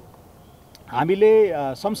यो हामीले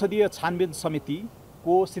संसदीय छानबिन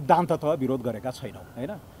समितिको सिद्धान्ततः विरोध गरेका छैनौँ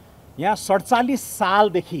हैन। यहाँ 47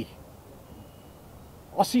 सालदेखि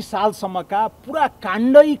 80 सालसम्मका पुरा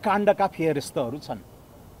काण्डका फेहरिस्तहरू छन्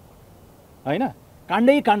हैन,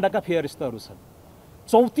 काण्डका फेहरिस्तहरू छन्।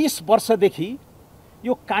 34 वर्षदेखि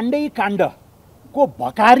यो काण्डको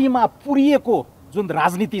भकारीमा पुरिएको जुन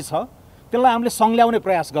राजनीति छ, त्यसलाई हामीले सङ्ल्याउने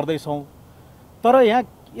प्रयास गर्दैछौँ। तर यहाँ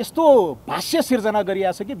यस्तो भाष्य सिर्जना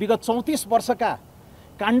गरिएको छ कि विगत 34 वर्षका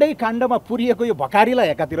काण्डमा पुरिएको यो भकारीलाई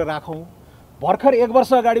एकातिर राखौँ। भर्खर 1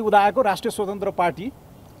 वर्ष अगाडि उदाएको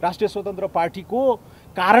राष्ट्रिय स्वतन्त्र पार्टीको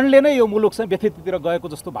कारणले नै यो मुलुक चाहिँ व्यथिततिर गएको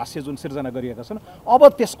जस्तो भाष्य जुन सिर्जना गरिएका छन्, अब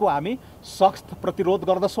त्यसको हामी सख्त प्रतिरोध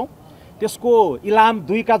गर्दछौँ। त्यसको इलाम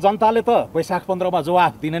 2 का जनताले त वैशाख 15 मा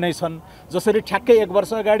जवाफ दिने नै छन्। जसरी ठ्याक्कै 1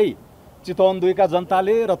 वर्ष अगाडि चितवन 2 का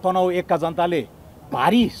जनताले र तनहु 1 का जनताले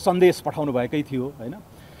भारी सन्देश पठाउनु भएकै थियो हैन।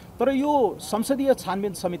 तर यो संसदीय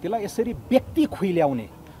छानबिन समितिलाई यसरी व्यक्ति खुइल्याउने,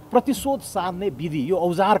 प्रतिशोध साध्ने विधि, यो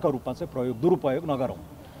औजारका रूपमा चाहिँ दुरुपयोग नगरौँ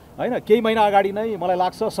हैन। केही महिना अगाडि नै मलाई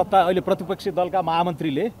लाग्छ अहिले प्रतिपक्षी दलका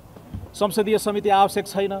महामन्त्रीले संसदीय समिति आवश्यक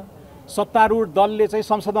छैन, सत्तारूढ दलले चाहिँ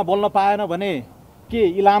संसदमा बोल्न पाएन भने के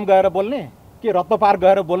इलाम गएर बोल्ने, के रत्नपार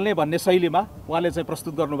गएर बोल्ने भन्ने शैलीमा उहाँले चाहिँ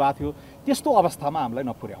प्रस्तुत गर्नुभएको थियो। त्यस्तो अवस्थामा हामीलाई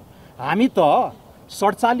नपुर्याउँ। हामी त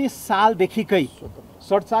 47 सालदेखिकै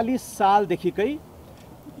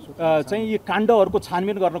चाहिँ यी काण्डहरूको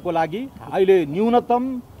छानबिन गर्नको लागि अहिले न्यूनतम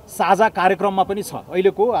साझा कार्यक्रममा पनि छ।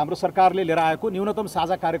 अहिलेको हाम्रो सरकारले लिएर आएको न्यूनतम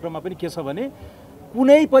साझा कार्यक्रममा पनि के छ भने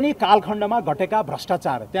कुनै पनि कालखण्डमा घटेका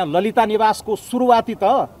भ्रष्टाचार, त्यहाँ ललिता निवासको सुरुवाती त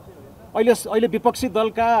अहिले विपक्षी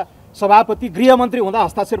दलका सभापति गृहमन्त्री हुँदा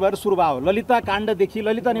हस्ताक्षर भएर सुरु भयो।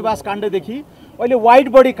 ललिता निवास काण्डदेखि अहिले वाइट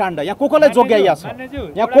बडी काण्ड, यहाँ कोलाई जोगाइया छ,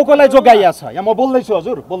 यहाँ म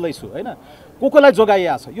बोल्दैछु हैन, कोलाई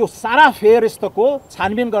जोगाइया छ। यो सारा फेरस्तको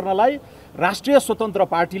छानबिन गर्नलाई राष्ट्रिय स्वतन्त्र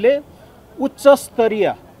पार्टीले उच्च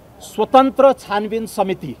स्तरीय स्वतन्त्र छानबिन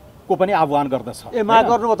समितिको पनि आह्वान गर्दछ।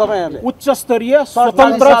 उच्च स्तरीय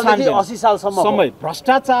स्वतन्त्र छानबिन 80 सालसम्म समय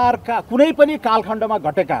भ्रष्टाचारका कुनै पनि कालखण्डमा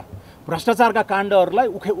घटेका भ्रष्टाचारका काण्डहरूलाई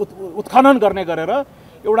उत्खनन गर्ने गरेर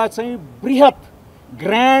एउटा चाहिँ बृहत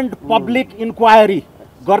ग्रान्ड पब्लिक इन्क्वायरी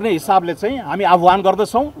गर्ने हिसाबले चाहिँ हामी आह्वान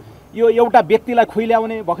गर्दछौँ। यो एउटा व्यक्तिलाई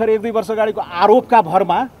खुइल्याउने भर्खर 1-2 वर्ष अगाडिको आरोपका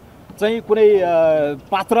भरमा चाहिँ कुनै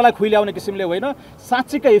पात्रलाई खुइल्याउने किसिमले होइन,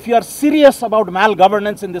 साँच्चीकै if you are serious about म्याल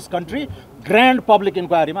governance in this country grand public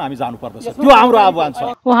इन्क्वायरीमा हामी जानुपर्दछ, त्यो हाम्रो आह्वान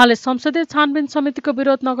छ। उहाँले संसदीय छानबिन समितिको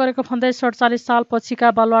विरोध नगरेको भन्दै 47 साल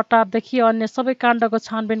पछिका बालुवाटारदेखि अन्य सबै काण्डको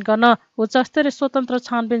छानबिन गर्न उच्चस्तरीय स्वतन्त्र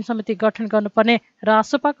छानबिन समिति गठन गर्नुपर्ने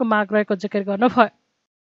रासपाको माग रहेको जिकिर गर्नुभयो।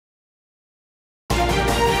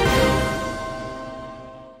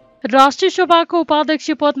 राष्ट्रिय सभाको उपाध्यक्ष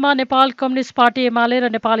पदमा नेपाल कम्युनिस्ट पार्टी एमाले र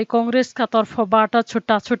नेपाली कङ्ग्रेसका तर्फबाट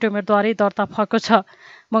छुट्टा छुट्टै उम्मेदवारी दर्ता भएको छ।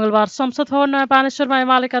 मंगलबार संसद भवन नयाँ बानेश्वरमा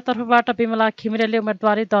एमालेका तर्फबाट बिमला घिमिरेले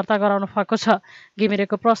उम्मेदवारी दर्ता गराउनु भएको छ।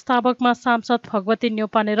 घिमिरेको प्रस्तावकमा सांसद भगवती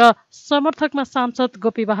न्यौपाने र समर्थकमा सांसद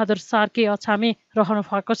गोपी बहादुर सार्की अछामी रहनु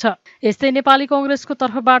भएको छ। यस्तै नेपाली कङ्ग्रेसको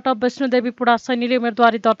तर्फबाट विष्णुदेवी पुडासैनीले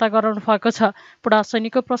उम्मेदवारी दर्ता गराउनु भएको छ।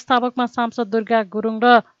 पुडासैनीको प्रस्तावकमा सांसद दुर्गा गुरुङ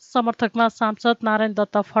र समर्थकमा सांसद नारायण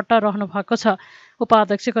दत्त फट्ट रहनु भएको छ।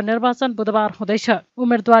 उपाध्यक्षको निर्वाचन बुधबार हुँदैछ।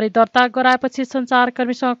 उम्मेदवारी दर्ता गराएपछि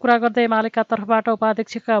सञ्चारकर्मीसँग कुरा गर्दै एमालेका तर्फबाट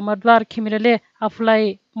उपाध्यक्षका उम्मेदवार घिमिरेले आफूलाई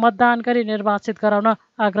मतदान गरी निर्वाचित गराउन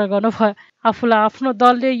आग्रह गर्नुभयो। आफूलाई आफ्नो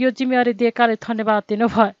दलले यो जिम्मेवारी दिएकाले धन्यवाद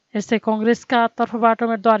दिनुभयो। यस्तै कङ्ग्रेसका तर्फबाट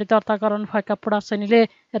उम्मेदवारी दर्ता गराउनु भएका पुडासैनीले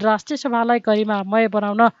राष्ट्रिय सभालाई गरिमामय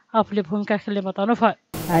बनाउन आफूले भूमिका खेल्ने बताउनुभयो।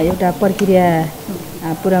 एउटा प्रक्रिया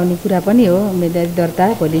पुर्याउने कुरा पनि हो उम्मेदवारी दर्ता,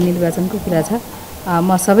 भोलि निर्वाचनको कुरा छ।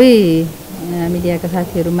 म सबै मिडियाका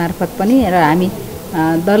साथीहरू मार्फत पनि र हामी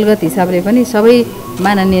दलगत हिसाबले पनि सबै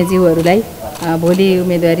माननीय ज्यूहरूलाई भोलि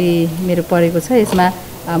उम्मेदवारी मेरो परेको छ, यसमा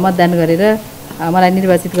मतदान गरेर मलाई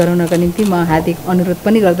निर्वाचित गराउनका निम्ति म हार्दिक अनुरोध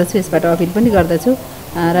पनि गर्दछु, यसबाट अपिल पनि गर्दछु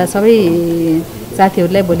र सबै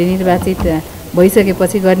साथीहरूलाई भोलि निर्वाचित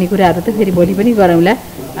भइसकेपछि गर्ने कुराहरू त फेरि भोलि पनि गरौँला।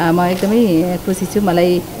 म एकदमै खुसी छु।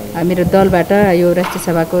 मलाई मेरो दलबाट यो राष्ट्रिय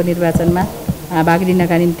सभाको निर्वाचनमा भाग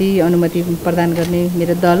लिनका निम्ति अनुमति प्रदान गर्ने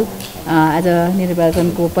मेरो दल, आज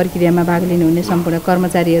निर्वाचनको प्रक्रियामा भाग लिनुहुने सम्पूर्ण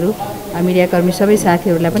कर्मचारीहरू, मिडियाकर्मी सबै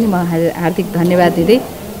साथीहरूलाई पनि म हार्दिक धन्यवाद दिँदै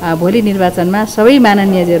भोलि निर्वाचनमा सबै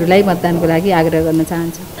माननीयहरूलाई मतदानको लागि आग्रह गर्न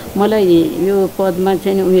चाहन्छु। मलाई यो पदमा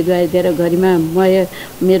चाहिँ उम्मेदवारी दिएर गरिमामय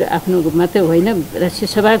मेरो आफ्नो मात्रै होइन राष्ट्रिय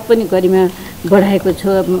सभाको पनि गरिमा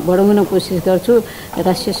बढाउन कोसिस गर्छु।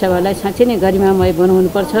 राष्ट्रिय सभालाई साँच्चै नै गरिमामय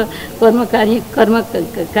बनाउनुपर्छ।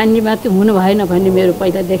 कर्मकाण्डी मात्रै हुनु भएन भन्ने मेरो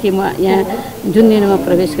पहिलादेखि म यहाँ जुन दिनमा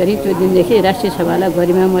प्रवेश गरेँ त्यो दिनदेखि राष्ट्रिय सभालाई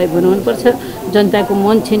गरिमामय बनाउनुपर्छ। जनताको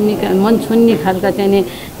मन छुन्ने खालका चाहिँ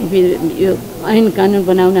यो ऐन कानुन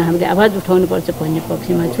बनाउन हामीले आवाज उठाउनुपर्छ भन्ने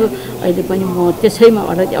पक्षमा छु। अहिले पनि म त्यसैमा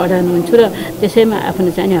अडान हुन्छु र त्यसैमा आफ्नो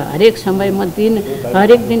चाहिँ हरेक समय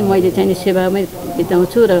हरेक दिन मैले चाहिँ सेवामै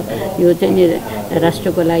बिताउँछु र यो चाहिँ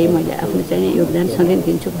राष्ट्रको लागि मैले आफ्नो चाहिँ योगदान सधैँ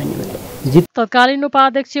दिन्छु भन्ने बताएँ। तत्कालीन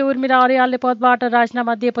उपाध्यक्ष उर्मिला अर्यालले पदबाट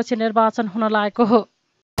राजीनामा दिएपछि निर्वाचन हुन लागेको हो।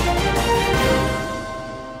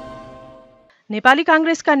 नेपाली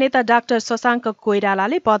कांग्रेसका नेता डाक्टर शशाङ्क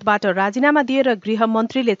कोइरालाले पदबाट राजीनामा दिएर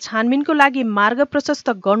गृहमन्त्रीले छानबिनको लागि मार्ग प्रशस्त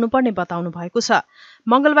गर्नुपर्ने बताउनु भएको छ।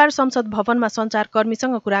 मंगलबार संसद भवनमा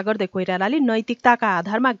सञ्चारकर्मीसँग कुरा गर्दै कोइरालाले नैतिकताका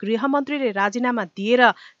आधारमा गृहमन्त्रीले राजीनामा दिएर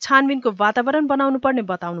छानबिनको वातावरण बनाउनुपर्ने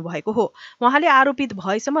बताउनु भएको हो। उहाँले आरोपित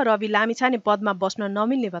भएसम्म रवि लामिछाने पदमा बस्न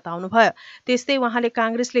नमिल्ने बताउनुभयो। त्यस्तै उहाँले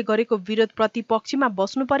कांग्रेसले गरेको विरोध प्रतिपक्षमा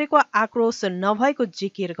बस्नु परेको आक्रोश नभएको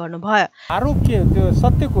जिकिर गर्नुभयो। आरोप के त्यो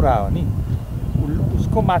सत्य कुरा हो नि,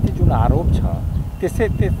 उसको माथि जुन आरोप छ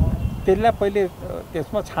त्यसलाई पहिले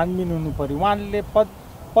त्यसमा छानबिन हुनु पर्यो। उहाँले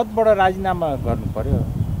पदबाट राजीनामा गर्नु पर्यो।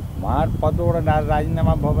 उहाँ पदबाट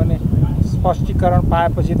राजीनामा भयो भने स्पष्टीकरण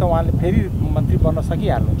पाएपछि त उहाँले फेरि मन्त्री बन्न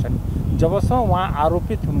सकिहाल्नुहुन्छ नि। जबसम्म उहाँ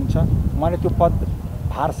आरोपित हुनुहुन्छ उहाँले त्यो पद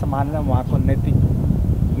भार सम्हाल्न उहाँको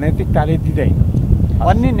नैतिकताले दिँदैन।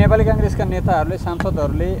 अन्य नेपाली कांग्रेसका नेताहरूले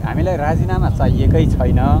सांसदहरूले हामीलाई राजीनामा चाहिएकै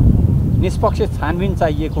छैन, निष्पक्ष छानबिन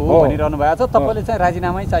चाहिएको हो भनिरहनु भएको छ। तपाईँले चाहिँ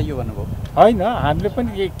राजीनामै चाहियो भन्नुभयो। होइन, हामीले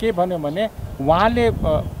पनि के भन्यो भने उहाँले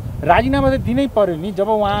राजीनामा त दिनै पर्यो नि। जब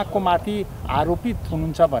उहाँको माथि आरोपित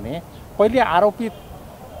हुनुहुन्छ भने पहिले आरोपित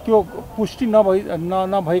त्यो पुष्टि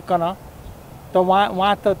नभइकन त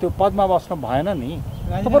उहाँ त त्यो पदमा बस्नु भएन नि।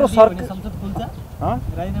 तपाईहरु संसद खुल्छ,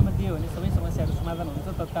 राजीनामा दियो भने सबै समस्याहरू समाधान हुन्छ।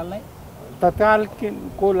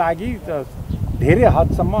 तत्कालको लागि धेरै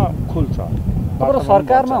हदसम्म खुल्छ।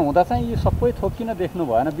 सरकारमा हुँदा चाहिँ यो सबै थोकिन देख्नु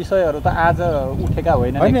भएन। विषयहरू त आज उठेका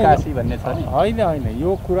होइन निकासी भन्ने छ नि। होइन,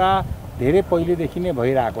 यो कुरा धेरै पहिलेदेखि नै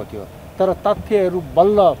भइरहेको थियो, तर तथ्यहरू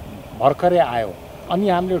बल्ल भर्खरै आयो। अनि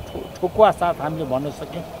हामीले ठोकुवा साथ हामीले भन्न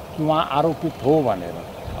सक्यौँ कि उहाँ आरोपित हो भनेर।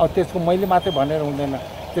 अब त्यसको मैले मात्रै भनेर हुँदैन,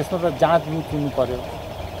 त्यसमा त जाँच हुनु पर्यो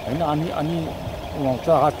होइन। अनि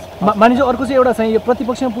मानिन्छ अर्को चाहिँ एउटा चाहिँ यो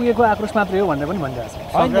प्रतिपक्षमा पुगेको आक्रोश मात्रै हो भनेर पनि भनिरहेको छ।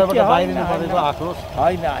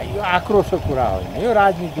 होइन यो आक्रोशको कुरा होइन, यो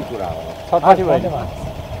राजनीतिक कुरा हो।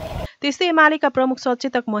 त्यस्तै एमालेका प्रमुख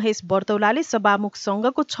सचेतक महेश बर्तौलाले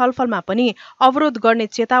सभामुखसँगको छलफलमा पनि अवरोध गर्ने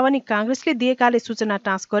चेतावनी काङ्ग्रेसले दिएकाले सूचना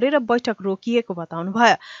टाँस गरेर बैठक रोकिएको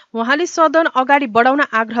बताउनुभयो। उहाँले सदन अगाडि बढाउन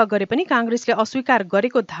आग्रह गरे पनि काङ्ग्रेसले अस्वीकार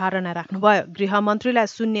गरेको धारणा राख्नुभयो। गृहमन्त्रीलाई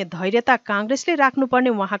सुन्ने धैर्यता काङ्ग्रेसले राख्नुपर्ने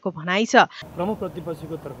उहाँको भनाइ छ। प्रमुख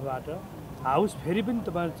प्रतिपक्षको तर्फबाट हाउस फेरि पनि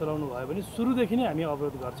तपाईँले चलाउनु भयो भने सुरुदेखि नै हामी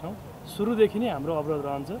अवरोध गर्छौँ, सुरुदेखि नै हाम्रो अवरोध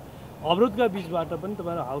रहन्छ। अवरोधका बिचबाट पनि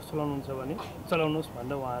तपाईँहरू हाउस चलाउनुहुन्छ भने चलाउनुहोस्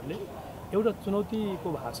भनेर उहाँहरूले एउटा चुनौतीको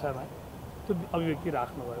भाषामा त्यो अभिव्यक्ति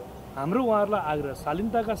राख्नुभयो। हाम्रो उहाँहरूलाई आग्रह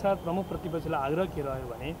शालीनताका साथ प्रमुख प्रतिपक्षलाई आग्रह के रह्यो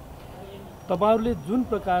भने तपाईँहरूले जुन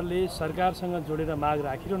प्रकारले सरकारसँग जोडेर माग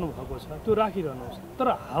राखिरहनु भएको छ त्यो राखिरहनुहोस्, तर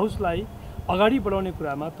हाउसलाई अगाडि बढाउने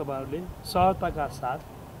कुरामा तपाईँहरूले सहजताका साथ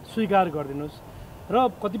स्वीकार गरिदिनुहोस् र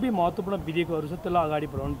कतिपय महत्त्वपूर्ण विधेयकहरू छ त्यसलाई अगाडि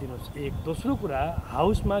बढाउन दिनुहोस्। एक दोस्रो कुरा,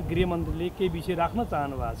 हाउसमा गृहमन्त्रीले केही विषय राख्न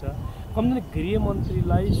चाहनु भएको छ, कमजोर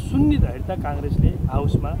गृहमन्त्रीलाई सुन्ने धैर्यता काङ्ग्रेसले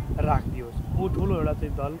हाउसमा राखिदियोस्। ऊ ठुलो एउटा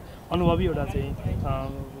चाहिँ दल, अनुभवी एउटा चाहिँ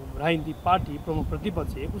राजनीतिक पार्टी प्रमुख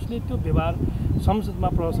प्रतिपक्ष, उसले त्यो व्यवहार संसदमा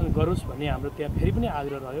प्रदर्शन गरोस् भन्ने हाम्रो त्यहाँ फेरि पनि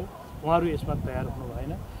आग्रह रह्यो। उहाँहरू यसमा तयार हुनु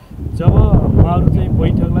भएन। जब उहाँहरू चाहिँ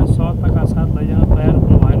बैठकलाई सहजताका साथ लैजान तयार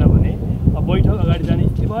हुनु भएन भने बैठक अगाडि जाने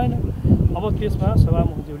स्थिति भएन। अब त्यसमा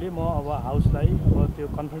सभामुखज्यूले म अब हाउसलाई अब त्यो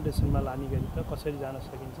कन्फ्रन्टेसनमा लाने गरी त कसरी जान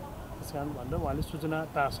सकिन्छ त्यस कारण भनेर उहाँले सूचना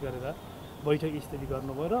टाँस गरेर बैठक स्थगित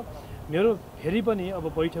गर्नुभयो। र मेरो फेरि पनि अब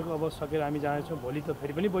बैठक अब सकेर हामी जानेछौँ। भोलि त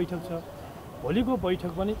फेरि पनि बैठक छ। भोलिको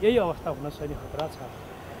बैठक पनि यही अवस्था हुन सक्ने खतरा छ।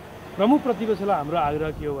 प्रमुख प्रतिपक्षलाई हाम्रो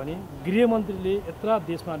आग्रह के हो भने गृहमन्त्रीले यत्र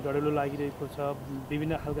देशमा डढेलो लागिरहेको छ,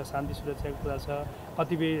 विभिन्न खालका शान्ति सुरक्षाको कुरा छ,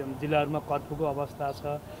 कतिपय जिल्लाहरूमा कर्फ्यूको अवस्था छ,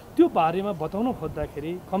 त्यो बारेमा बताउन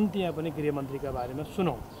खोज्दाखेरि कम्तीमा पनि गृहमन्त्रीका बारेमा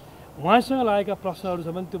सुनौँ। उहाँसँग लागेका प्रश्नहरू छ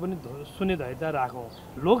भने त्यो पनि सुन्ने धैर्यता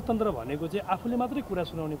राखौँ। लोकतन्त्र भनेको चाहिँ आफूले मात्रै कुरा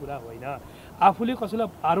सुनाउने कुरा होइन। आफूले कसैलाई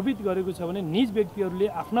आरोपित गरेको छ भने निज व्यक्तिहरूले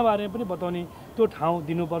आफ्ना बारेमा पनि बताउने त्यो ठाउँ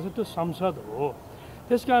दिनुपर्छ, त्यो संसद हो।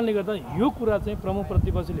 त्यस कारणले गर्दा यो कुरा चाहिँ प्रमुख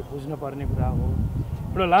प्रतिपक्षले बुझ्नुपर्ने कुरा हो।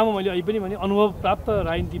 एउटा लामो मैले अहिले पनि भने अनुभव प्राप्त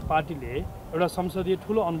राजनीतिक पार्टीले, एउटा संसदीय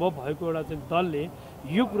ठुलो अनुभव भएको एउटा चाहिँ दलले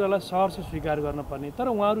यो कुरालाई सहर्ष स्वीकार गर्नुपर्ने। तर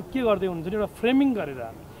उहाँहरू के गर्दै हुनुहुन्छ भने एउटा फ्रेमिङ गरेर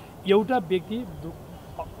एउटा व्यक्ति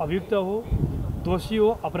अभियुक्त हो, दोषी हो,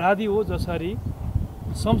 अपराधी हो, जसरी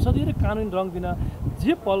संसदीय र कानुनी रङ दिन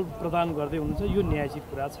जे पल प्रदान गर्दै हुनुहुन्छ यो न्यायिक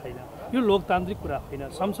कुरा छैन, यो लोकतान्त्रिक कुरा होइन,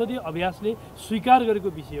 संसदीय अभ्यासले स्वीकार गरेको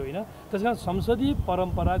विषय होइन। त्यसकारण संसदीय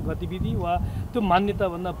परम्परा गतिविधि वा त्यो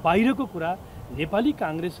मान्यताभन्दा बाहिरको कुरा नेपाली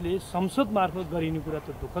काङ्ग्रेसले संसद मार्फत गरिने कुरा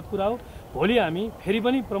त्यो दुःखद कुरा हो। भोलि हामी फेरि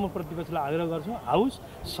पनि प्रमुख प्रतिपक्षलाई आग्रह गर्छौँ, हाउस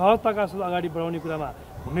सहजताका साथ अगाडि बढाउने कुरामा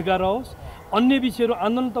भूमिका रहोस्। अन्य विषयहरू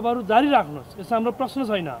आन्दोलन तपाईँहरू जारी राख्नुहोस्, यसमा हाम्रो प्रश्न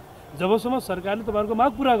छैन। जबसम्म सरकारले तपाईँहरूको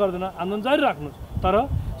माग पुरा गर्दैन आन्दोलन जारी राख्नुहोस्, तर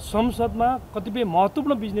संसदमा कतिपय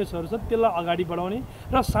महत्त्वपूर्ण बिजनेसहरू छ त्यसलाई अगाडि बढाउने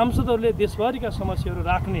र सांसदहरूले देशभरिका समस्याहरू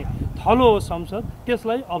राख्ने थलो हो संसद,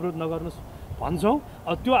 त्यसलाई अवरोध नगर्नुहोस् भन्छौँ।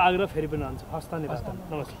 त्यो आग्रह फेरि पनि रहन्छ। हस्ता निवारण।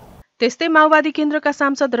 नमस्कार। त्यस्तै माओवादी केन्द्रका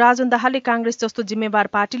सांसद राजन दाहालले काङ्ग्रेस जस्तो जिम्मेवार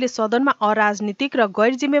पार्टीले सदनमा अराजनीतिक र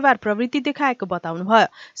गैर जिम्मेवार प्रवृत्ति देखाएको बताउनुभयो।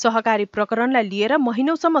 सहकारी प्रकरणलाई लिएर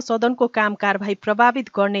महिनौसम्म सदनको काम कारबाही प्रभावित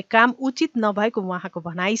गर्ने काम उचित नभएको उहाँको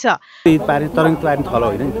भनाइ छ। तरङ्ग पार्ने थलो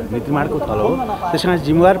होइन, नीतिमाडको थलो हो। त्यसमा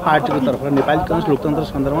जिम्मेवार पार्टीको तर्फबाट नेपाली काङ्ग्रेस लोकतन्त्र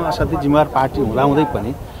सन्दर्भमा असाध्यै जिम्मेवार पार्टी हुँदाहुँदै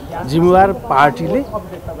पनि जिम्मेवार पार्टीले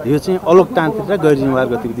यो चाहिँ अलोकतान्त्रिक र गैर जिम्मेवार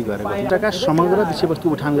गतिविधि गरेको छ। एउटाका समग्र विषयवस्तु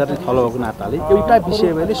उठान गर्ने थलो भएको नाताले एउटा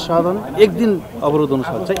विषय भएले सदन एक दिन अवरोध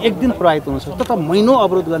हुनसक्छ, एक दिन प्रभावित हुनसक्छ, तर महिनौँ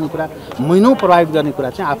अवरोध गर्ने कुरा, महिनौँ प्रभावित गर्ने कुरा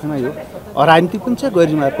चाहिँ आफैमा यो अराजनीतिक पनि छ, गैर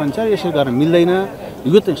जिम्मेवार पनि छ। यसरी गर्न मिल्दैन।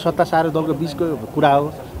 यो चाहिँ सत्ता सार दलको बिचको कुरा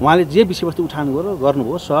हो। उहाँले जे विषयवस्तु उठान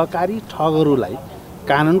गर्नुभयो, सहकारी ठगहरूलाई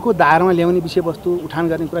कानुनको दायरामा ल्याउने विषयवस्तु उठान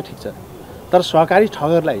गर्ने कुरा ठिक छ, तर सहकारी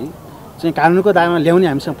ठगहरूलाई चाहिँ कानुनको दायरामा ल्याउने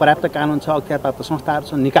हामीसँग पर्याप्त कानुन छ, अख्तियारप्राप्त संस्थाहरू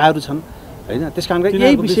छन्, निकायहरू छन् होइन। त्यस कारणले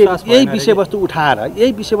यही विषयवस्तु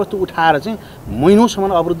उठाएर चाहिँ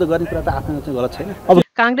महिनौसम्म अवरुद्ध गर्ने कुरा त आफैमा चाहिँ गलत छैन।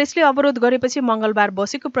 काङ्ग्रेसले अवरोध गरेपछि मंगलबार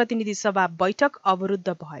बसेको प्रतिनिधि सभा बैठक अवरुद्ध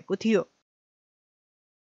भएको थियो।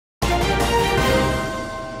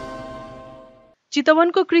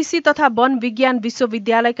 चितवनको कृषि तथा वन विज्ञान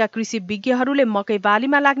विश्वविद्यालयका कृषि विज्ञहरूले मकै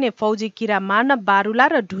बालीमा लाग्ने फौजी किरा मार्न बारुला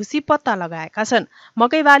र ढुसी पत्ता लगाएका छन्।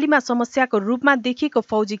 मकै बालीमा समस्याको रूपमा देखिएको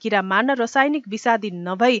फौजी किरा मार्न रासायनिक विषादी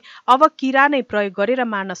नभई अब किरा नै प्रयोग गरेर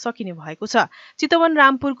मार्न सकिने भएको छ। चितवन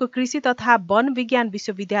रामपुरको कृषि तथा वन विज्ञान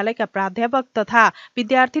विश्वविद्यालयका प्राध्यापक तथा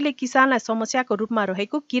विद्यार्थीले किसानलाई समस्याको रूपमा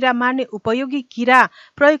रहेको किरा मार्ने उपयोगी किरा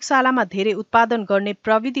प्रयोगशालामा धेरै उत्पादन गर्ने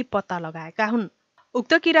प्रविधि पत्ता लगाएका हुन्।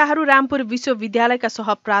 उक्त किराहरू रामपुर विश्वविद्यालयका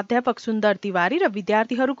सहप्राध्यापक सुन्दर तिवारी र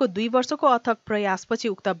विद्यार्थीहरूको 2 वर्षको अथक प्रयासपछि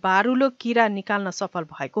उक्त बारुलो किरा निकाल्न सफल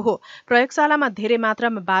भएको हो। प्रयोगशालामा धेरै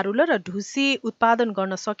मात्रामा बारुलो र ढुसी उत्पादन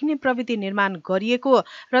गर्न सकिने प्रविधि निर्माण गरिएको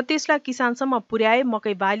र त्यसलाई किसानसम्म पुर्याए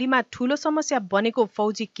मकै बालीमा ठूलो समस्या बनेको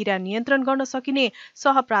फौजी किरा नियन्त्रण गर्न सकिने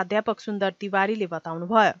सहप्राध्यापक सुन्दर तिवारीले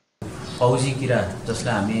बताउनुभयो। फौजी किरा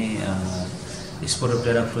जसलाई हामी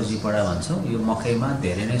स्पोरोप्टेरा फ्रुजिपडा भन्छौँ, यो मकैमा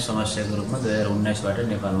धेरै नै समस्याको रूपमा 2019बाट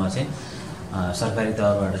नेपालमा चाहिँ सरकारी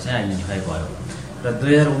तहबाट चाहिँ आइडेन्टिफाई भयो र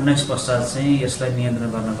 2019 पश्चात चाहिँ यसलाई नियन्त्रण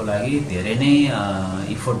गर्नको लागि धेरै नै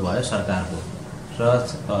इफोर्ट भयो सरकारको र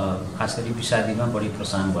खास गरी विषादीमा बढी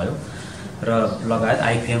प्रोत्साहन भयो र लगायत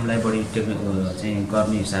आइपिएमलाई बढी चाहिँ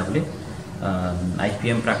गर्ने हिसाबले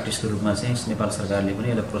आइपिएम प्र्याक्टिसको रूपमा चाहिँ नेपाल सरकारले पनि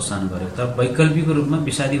यसलाई प्रोत्साहन गर्यो। तर वैकल्पिकको रूपमा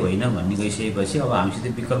विषादी होइन भन्ने गइसकेपछि अब हामीसित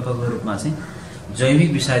विकल्पको रूपमा चाहिँ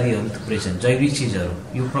जैविक विषादीहरू थुप्रै छन्। जैविक चिजहरू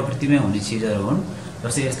यो प्रकृतिमै हुने चिजहरू हुन्,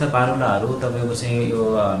 जस्तै यस्ता बारुलाहरू तपाईँको चाहिँ यो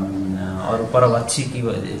अरू परभक्षी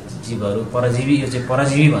जीवहरू परजीवी, यो चाहिँ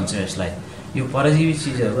परजीवी भन्छ यसलाई, यो परजीवी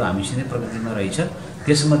चिजहरू हामीसितै प्रकृतिमा रहेछ।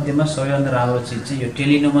 त्यसमध्येमा सबैभन्दा राम्रो चिज चाहिँ यो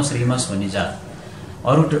टेलिनोमस रिमस भन्ने जात,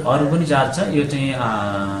 अरू पनि जात छ, यो चाहिँ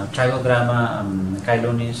ट्राइगोग्रामा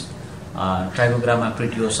काइलोनिस, ट्राइगोग्रामा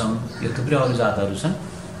प्रिटियोसम, यो थुप्रै अरू जातहरू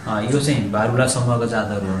छन्। यो चाहिँ बारुला समूहका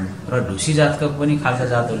जातहरू हुन् र ढुसी जातका पनि खालका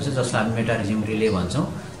जातहरू छ जसलाई हामी मेटारिजम रिले भन्छौँ।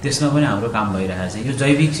 त्यसमा पनि हाम्रो काम भइरहेको छ। यो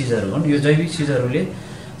जैविक चिजहरू हुन्। यो जैविक चिजहरूले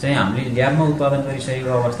चाहिँ हामीले ल्याबमा उत्पादन गरिसकेको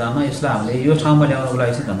अवस्थामा यसलाई हामीले यो ठाउँमा ल्याउनको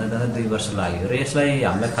लागि चाहिँ झन्डै 2 वर्ष लाग्यो र यसलाई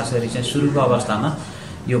हामीलाई खास गरी चाहिँ सुरुको अवस्थामा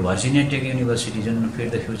यो भर्जिनिया टेक युनिभर्सिटी जुन feed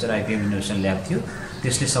the future IPM innovation lab थियो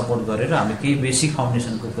त्यसले सपोर्ट गरेर हामीले केही बेसिक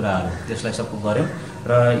फाउन्डेसनको कुराहरू त्यसलाई सपोर्ट गऱ्यौँ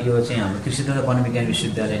र यो चाहिँ हाम्रो कृषि तथा वन विज्ञान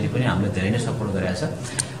विश्वविद्यालयले पनि हामीले धेरै नै सपोर्ट गरेको छ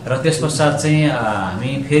र त्यस पश्चात चाहिँ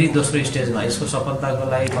हामी फेरि दोस्रो स्टेजमा यसको सफलताको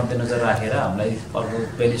लागि मध्यनजर राखेर हामीलाई अर्को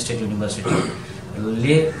पेन स्टेट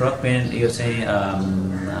युनिभर्सिटीले यो चाहिँ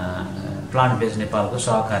प्लान्ट बेस्ड नेपालको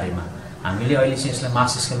सहकार्यमा हामीले अहिले चाहिँ यसलाई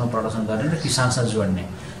मास स्केलमा प्रडक्सन गर्ने र किसानसँग जोड्ने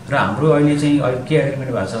र हाम्रो अहिले चाहिँ के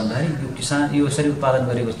एग्रिमेन्ट भएको छ भन्दाखेरि यो यसरी उत्पादन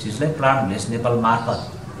गरेको चिजलाई प्लान्ट बेस्ड नेपाल मार्फत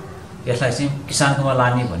यसलाई चाहिँ किसानकोमा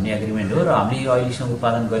लाने भन्ने एग्रिमेन्ट हो र हामीले यो अहिलेसम्म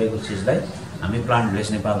उत्पादन गरेको चिजलाई हामी प्लान्ट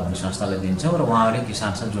बेस्ड नेपाल भन्ने संस्थालाई दिन्छौँ र उहाँहरूले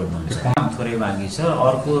किसानसँग जोड्नुहुन्छ। काम थोरै बाँकी छ।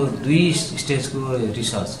 अर्को 2 स्टेजको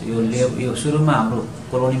रिसर्च यो सुरुमा हाम्रो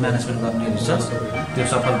कोलोनी म्यानेजमेन्ट गर्ने रिसर्च त्यो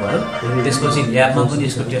सफल भयो। त्यसपछि ल्याबमा पनि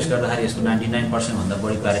यसको टेस्ट गर्दाखेरि यसको 99% भन्दा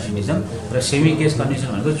बढी प्यारासिटिजम र सेमी केस कन्डिसन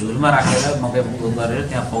भनेको झुलमा राखेर मकै गरेर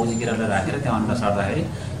त्यहाँ फौजी किरालाई राखेर त्यहाँ अन्डा छर्दाखेरि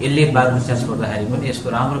यसले बादमा च्यास गर्दाखेरि पनि यसको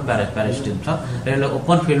राम्रो प्यारासिटिजम छ र यसलाई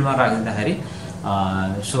ओपन फिल्डमा राखिँदाखेरि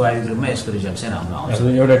स्वाभाविक रूपमा यसको रिजल्ट चाहिँ राम्रो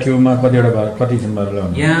आउँछ। एउटा ट्युबमा कति बारुला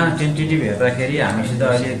हुन्छ? यहाँ टेन्टेटिभ हेर्दाखेरि हामीसित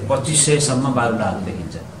अहिले 2500सम्म बारुलाहरू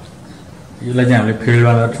देखिन्छ। यसलाई चाहिँ हामीले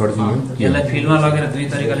फिल्डमा छोड्छौँ। यसलाई फिल्डमा लगेर 2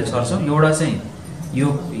 तरिकाले छर्छौँ। एउटा चाहिँ यो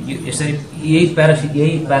यसरी यही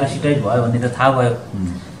प्यारासिटाइज भयो भन्ने त थाहा भयो,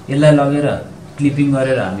 यसलाई लगेर क्लिपिङ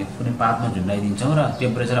गरेर हामी कुनै पातमा झुन्डाइदिन्छौँ र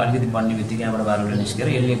टेम्परेचर अलिकति बढ्ने बित्तिकै यहाँबाट बारुला निस्केर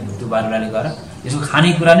यसले त्यो बारुलाले गएर यसको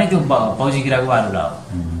खानेकुरा नै त्यो फौजी किराको बारुला हो,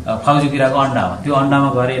 फौजी किराको अन्डा हो। त्यो अन्डामा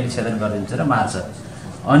गएर यसले छेदन गरिदिन्छ र मार्छ।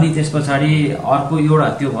 अनि त्यस पछाडि अर्को एउटा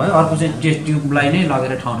त्यो भयो। अर्को चाहिँ टेस्ट ट्युबलाई नै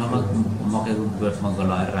लगेर ठाउँ ठाउँमा मकैको गोठमा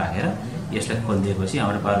लगेर राखेर यसलाई खोलिदिएपछि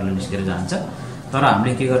यहाँबाट बारुला निस्केर जान्छ। तर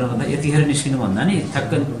हामीले के गर्नु भन्दा यतिखेर निस्किनु भन्दा नि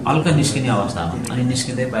ठ्याक्क हल्का निस्किने अवस्थामा अनि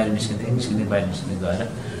निस्किँदै बाहिर गएर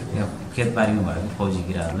खेतबारीमा भएको फौजी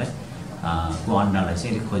किराहरूलाई को अन्डालाई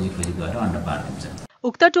चाहिँ खोजी गएर अन्डा पारिदिन्छ।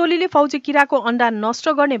 उक्त टोलीले फौजी किराको अन्डा नष्ट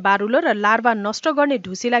गर्ने बारुलो र लार्वा नष्ट गर्ने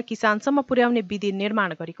ढुसीलाई किसानसम्म पुर्याउने विधि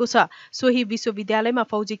निर्माण गरेको छ। सोही विश्वविद्यालयमा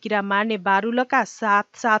फौजी किरा मार्ने बारुलका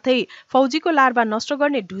साथै फौजीको लार्वा नष्ट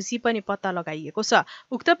गर्ने ढुसी पनि पत्ता लगाइएको छ।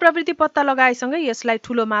 उक्त प्रवृत्ति पत्ता लगाएसँगै यसलाई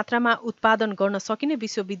ठूलो मात्रामा उत्पादन गर्न सकिने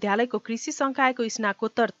विश्वविद्यालयको कृषि संकायको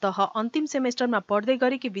स्नाकोत्तर तह अन्तिम सेमेस्टरमा पढ्दै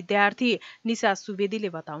गरेकी विद्यार्थी निशा सुवेदीले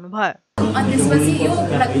बताउनुभयो। अनि त्यसपछि यो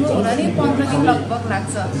हुन नै 15 दिन लगभग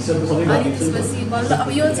लाग्छ। अनि त्यसपछि अब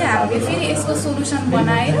यो चाहिँ हामीले फेरि यसको सोल्युसन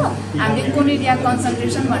बनाएर हामीले कोनिडिया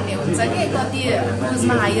कन्सन्ट्रेसन भन्ने हुन्छ कि कति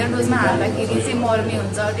डोजमा हायर डोजमा हाल्दाखेरि चाहिँ मर्ने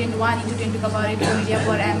हुन्छ 1 × 10⁻⁸ कोनिडिया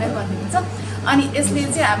पर ml भन्ने हुन्छ। अनि यसले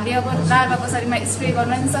चाहिँ हामीले अब लार्वा पछाडिमा स्प्रे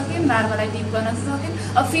गर्न पनि सक्यौँ, लार्वालाई डिप गर्न सक्यौँ।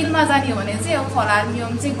 अब फिल्डमा जाने हो भने चाहिँ अब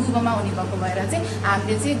फलार्मियम चाहिँ गुबोमा हुने भएको भएर चाहिँ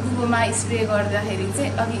हामीले चाहिँ गुबोमा स्प्रे गर्दाखेरि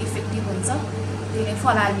चाहिँ अलि इफेक्टिभ हुन्छ। त्यही नै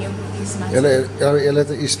फलार्मियम केसमा यसलाई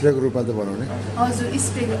त स्प्रेको रूपमा त बनाउने हजुर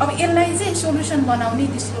स्प्रे अब यसलाई चाहिँ सोल्युसन बनाउने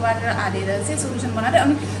डिस्ट्रोबाट हालेर चाहिँ सोल्युसन बनाएर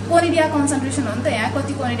अनि कोनिडिया कन्सन्ट्रेसन हो नि त यहाँ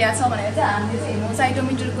कति कोनिडिया छ भनेर चाहिँ हामीले चाहिँ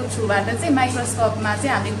हेमोसाइटोमिटरको थ्रुबाट चाहिँ माइक्रोस्कोपमा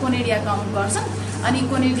चाहिँ हामीले कोनिडिया काउन्ट गर्छौँ अनि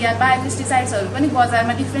कोनिडिया बायोपेस्टिसाइड्सहरू पनि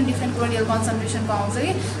बजारमा डिफ्रेन्ट कोनिडियल कन्सन्ट्रेसन पाउँछ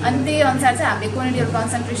कि अनि त्यही अनुसार चाहिँ हामीले कोनिडियल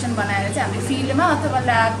कन्सन्ट्रेसन बनाएर चाहिँ हामीले फिल्डमा अथवा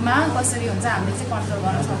ल्याबमा कसरी हुन्छ हामीले चाहिँ कन्ट्रोल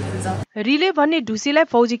गर्न सकिन्छ। रिले भन्ने ढुसीलाई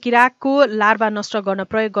फौजी किराको लार्भा नष्ट गर्न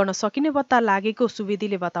प्रयोग गर्न सकिने पत्ता लागेको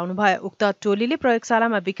सुवेदीले बताउनुभयो। उक्त टोलीले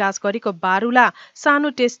प्रयोगशालामा विकास गरेको बारुला सानो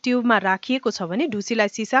टेस्ट ट्युबमा राखिएको छ भने ढुसीलाई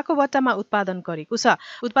सिसाको बट्टामा उत्पादन गरेको छ।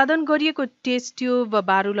 उत्पादन गरिएको टेस्ट ट्युब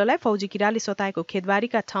बारुलालाई फौजी किराले सताएको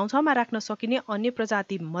खेतबारीका ठाउँमा राख्न सकिने अन्य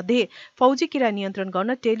प्रजाति मध्ये फौजी किरा नियन्त्रण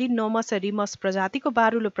गर्न टेलिनोमस रिमस प्रजातिको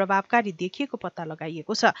बारुलो प्रभावकारी देखिएको पत्ता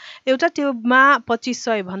लगाइएको छ। एउटा ट्युबमा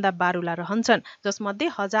 2500 भन्दा बारुला रहन्छन्, जसमध्ये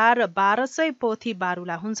 1200 पोथी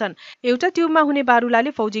बारुला हुन्छन्। एउटा ट्युबमा हुने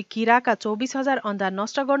बारुलाले फौजी किराका 24000 अन्डा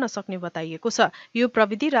नष्ट गर्न सक्ने बताइएको छ। यो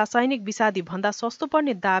प्रविधि रासायनिक विषादी भन्दा सस्तो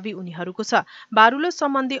पर्ने दाबी उनीहरूको छ। बारुलो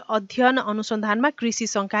सम्बन्धी अध्ययन अनुसन्धानमा कृषि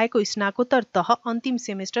संकायको स्नाकोत्तर तह अन्तिम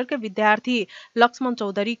सेमेस्टरका विद्यार्थी लक्ष्मण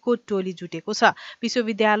चौधरीको टोली जुटेको छ।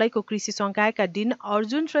 विश्वविद्यालयको कृषि संकायका डिन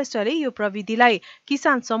अर्जुन श्रेष्ठले यो प्रविधिलाई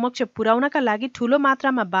किसान समक्ष पुर्याउनका लागि ठूलो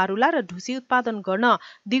मात्रामा बारुला र ढुसी उत्पादन गर्न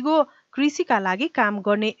दिगो कृषिका लागि काम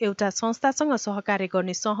गर्ने एउटा संस्थासँग सहकार्य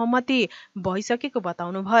गर्ने सहमति भइसकेको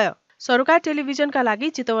बताउनुभयो। सरोकार टेलिभिजनका लागि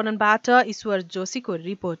चितवनबाट ईश्वर जोशीको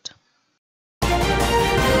रिपोर्ट।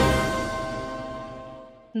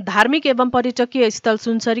 धार्मिक एवं पर्यटकीय स्थल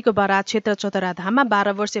सुनसरीको बराज क्षेत्र चतराधाममा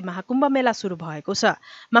 12 वर्षे महाकुम्भ मेला सुरु भएको छ।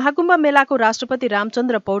 महाकुम्भ मेलाको राष्ट्रपति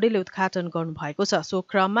रामचन्द्र पौडेलले उद्घाटन गर्नुभएको छ। सो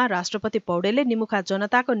क्रममा राष्ट्रपति पौडेलले निमुखा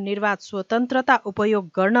जनताको निर्वाध स्वतन्त्रता उपयोग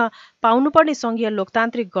गर्न पाउनुपर्ने संघीय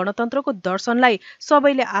लोकतान्त्रिक गणतन्त्रको दर्शनलाई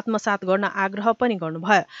सबैले आत्मसात गर्न आग्रह पनि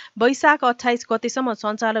गर्नुभयो। वैशाख 28 गतेसम्म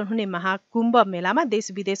सञ्चालन हुने महाकुम्भ मेलामा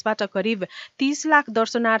देश विदेशबाट करिब 30 लाख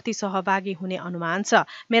दर्शनार्थी सहभागी हुने अनुमान छ।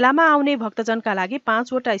 मेलामा आउने भक्तजनका लागि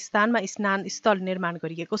 5 स्थानमा स्नान स्थल निर्माण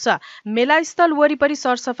गरिएको छ। मेला स्थल वरिपरि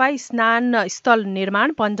सरसफाई, स्नान स्थल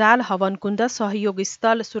निर्माण, पण्डाल, हवन कुण्ड, सहयोग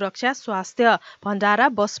स्थल, सुरक्षा, स्वास्थ्य भण्डारा,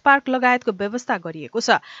 बस पार्क लगायतको व्यवस्था गरिएको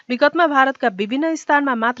छ। विगतमा भारतका विभिन्न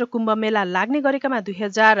स्थानमा मात्र कुम्भ मेला लाग्ने गरेकामा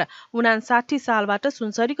 2059 सालबाट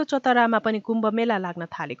सुनसरीको चतरामा पनि कुम्भ मेला लाग्न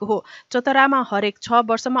थालेको हो। चतरामा हरेक 6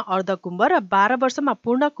 वर्षमा अर्ध कुम्भ र 12 वर्षमा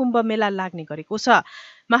पूर्ण कुम्भ मेला लाग्ने गरेको छ।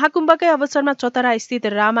 महाकुम्भकै अवसरमा चतरा स्थित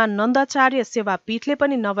रामानन्दाचार्य सेवा पीठले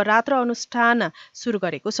पनि नवरात्र अनुष्ठान सुरु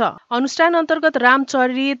गरेको छ। अनुष्ठान अन्तर्गत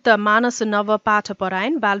रामचरित मानस नवपाठ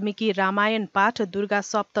परायण, वाल्मीकि रामायण पाठ, दुर्गा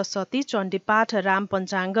सप्तशती, चण्डी पाठ, राम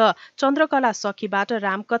पञ्चाङ्ग, चन्द्रकला सखीबाट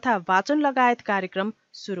रामकथा वाचन लगायत कार्यक्रम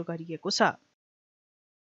सुरु गरिएको छ।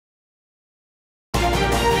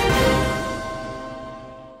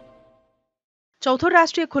 चौथो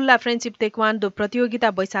राष्ट्रिय खुल्ला फ्रेन्डशिप तेक्वान्डो प्रतियोगिता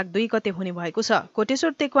वैशाख 2 गते हुने भएको छ।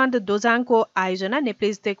 कोटेश्वर तेक्वान्डो दोजाङको आयोजना,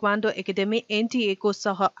 नेप्लिज तेक्वान्डो एकाडेमी NTA को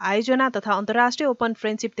सह आयोजना तथा अन्तर्राष्ट्रिय open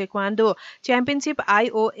friendship taekwondo championship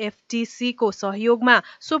IOFTC को सहयोगमा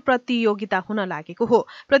सो प्रतियोगिता हुन लागेको हो।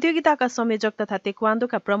 प्रतियोगिताका संयोजक तथा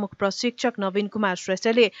तेक्वान्डोका प्रमुख प्रशिक्षक नवीन कुमार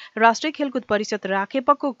श्रेष्ठले राष्ट्रिय खेलकुद परिषद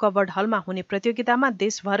राखेपको कवर्ड हलमा हुने प्रतियोगितामा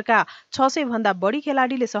देशभरका 600 भन्दा बढी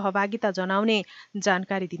खेलाडीले सहभागिता जनाउने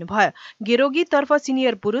जानकारी दिनुभयो। गेरोगी तर्फ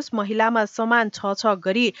सिनियर पुरुष महिलामा समान 6-6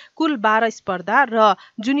 गरी कुल 12 स्पर्धा र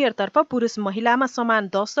जुनियर तर्फ पुरुष महिलामा समान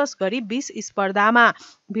 10-10 गरी 20 स्पर्धामा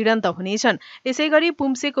भिडन्त हुनेछन्। यसैगरी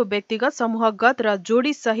पुम्सेको व्यक्तिगत, समूहगत र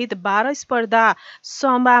जोडी सहित 12 स्पर्धा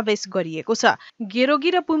समावेश गरिएको छ। गेरोगी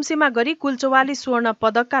र पुम्सेमा गरी कुल 44 स्वर्ण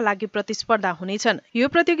पदकका लागि प्रतिस्पर्धा हुनेछन्। यो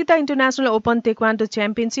प्रतियोगिता international open taekwondo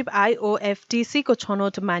championship IOFTC को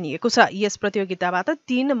छनौट मानिएको छ। यस प्रतियोगिताबाट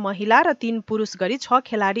 3 महिला र 3 पुरुष गरी 6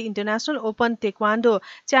 खेलाडी इन्टरनेशनल ओपन तेक्वान्डो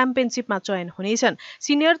च्याम्पियनशिपमा चयन हुनेछन्।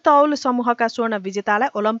 सिनियर तौल समूहका स्वर्ण विजेतालाई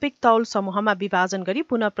ओलम्पिक तौल समूहमा विभाजन गरी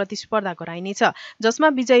पुनः प्रतिस्पर्धा गराइनेछ, जसमा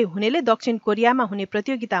विजयी हुनेले दक्षिण कोरियामा हुने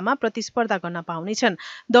प्रतियोगितामा प्रतिस्पर्धा गर्न पाउनेछन्।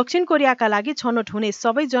 दक्षिण कोरियाका लागि छनौट हुने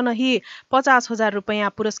सबै जनही 50,000 रुपैयाँ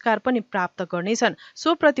पुरस्कार पनि प्राप्त गर्नेछन्।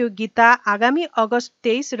 सो प्रतियोगिता आगामी अगस्त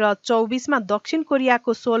 23 र 24 मा दक्षिण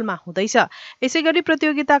कोरियाको सोलमा हुँदैछ। यसैगरी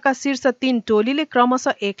प्रतियोगिताका शीर्ष 3 टोलीले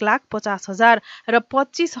क्रमशः 1,50,000 र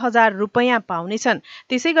 25,000 रुपैयाँ पाउनेछन्।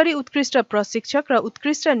 त्यसैगरी उत्कृष्ट प्रशिक्षक र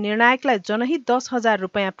उत्कृष्ट निर्णायकलाई जनही 10,000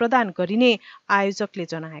 रुपैयाँ प्रदान गरिने आयोजकले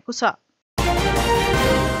जनाएको छ।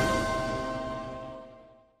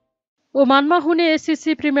 ओमानमा हुने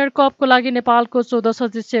SCC प्रिमियर कपको लागि नेपालको 14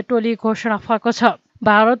 सदस्यीय टोली घोषणा भएको छ।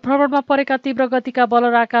 भारत भ्रमणमा परेका तीव्र गतिका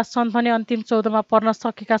बलर आकाश छन् भने अन्तिम 14 मा पर्न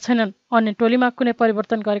सकेका छैनन्। अन्य टोलीमा कुनै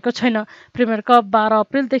परिवर्तन गरेको छैन। प्रिमियर कप 12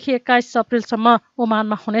 अप्रिलदेखि 21 अप्रिलसम्म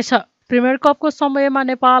ओमानमा हुनेछ। प्रिमियर कपको समयमा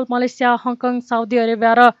Nepal, Malaysia, Hong Kong, Saudi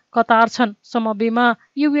Arabia र कतार छन्। समूहमा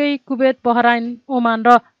युएई, कुवेत, बहराइन, ओमान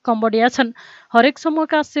र कम्बोडिया छन्। हरेक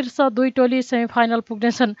समूहका शीर्ष 2 टोली सेमिफाइनल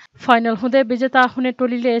पुग्नेछन्। फाइनल हुँदै विजेता हुने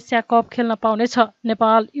टोलीले एसिया कप खेल्न पाउनेछ।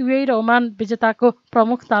 नेपाल, युएई र ओमान विजेताको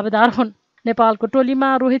प्रमुख दावेदार हुन्। नेपालको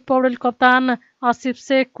टोलीमा रोहित पौडेल कप्तान, आसिफ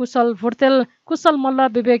शेख, कुशल भुर्तेल, कुशल मल्ल,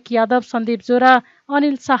 विवेक यादव, सन्दीप जोरा,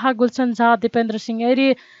 अनिल शाह, गुलशन झा, दिपेन्द्र सिंह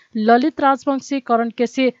ऐरी, ललित राजवंशी, करण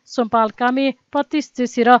केसी, सोमपाल कामी, प्रतीश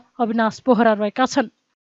जेसी र अविनाश बोहरा रहेका छन्।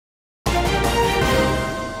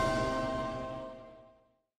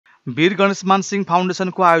 वीर गणेशमान सिंह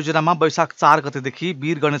फाउन्डेसनको आयोजनामा वैशाख 4 गतेदेखि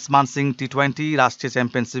वीर गणेशमान सिंह T20 राष्ट्रिय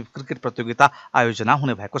च्याम्पियनसिप क्रिकेट प्रतियोगिता आयोजना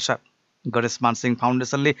हुने भएको छ। गणेशमान सिंह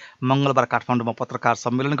फाउन्डेसनले मंगलबार काठमाडौँमा पत्रकार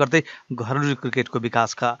सम्मेलन गर्दै घरेलु क्रिकेटको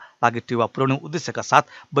विकासका लागि टेवा पुर्याउने उद्देश्यका साथ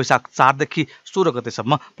वैशाख 4 देखि 16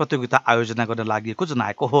 गतेसम्म प्रतियोगिता आयोजना गर्न लागि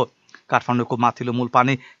जनाएको हो। काठमाडौँको माथिल्लो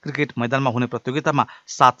मूलपानी क्रिकेट मैदानमा हुने प्रतियोगितामा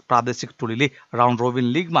 7 प्रादेशिक टोलीले राउन्ड रोबिन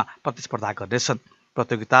लिगमा प्रतिस्पर्धा गर्नेछन्।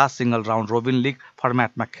 प्रतियोगिता सिंगल राउन्ड रोबिन लिग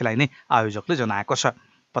फर्मेटमा खेलाइने आयोजकले जनाएको छ।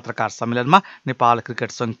 पत्रकार सम्मेलनमा नेपाल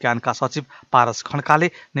क्रिकेट संघ क्यानका सचिव पारस खड्काले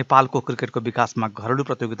नेपालको क्रिकेटको विकासमा घरेलु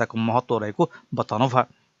प्रतियोगिताको महत्त्व रहेको बताउनुभयो।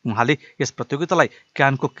 उहाँले यस प्रतियोगितालाई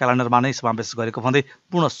क्यानको क्यालेन्डरमा नै समावेश गरेको भन्दै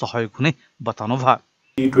पूर्ण सहयोग हुने बताउनुभयो।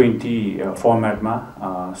 T20 फर्मेटमा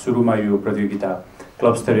सुरुमा यो प्रतियोगिता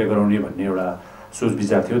क्लब स्तरीय गराउने भन्ने एउटा सोच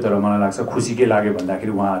विचार थियो, तर मलाई लाग्छ खुसी के लाग्यो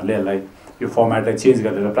भन्दाखेरि उहाँहरूले यसलाई यो फर्मेटलाई चेन्ज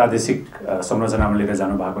गरेर प्रादेशिक संरचनामा लिएर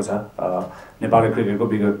जानु भएको छ। नेपाली क्रिकेटको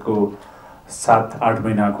विगतको 7-8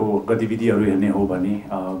 महिनाको गतिविधिहरू हेर्ने हो भने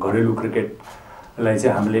घरेलु क्रिकेटलाई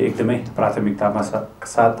चाहिँ हामीले एकदमै प्राथमिकतामा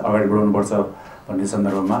साथ अगाडि बढाउनुपर्छ भन्ने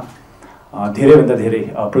सन्दर्भमा धेरैभन्दा धेरै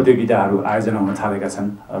प्रतियोगिताहरू आयोजना हुन थालेका छन्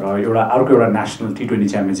र अर्को एउटा नेसनल T20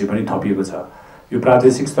 च्याम्पियनसिप पनि थपिएको छ। यो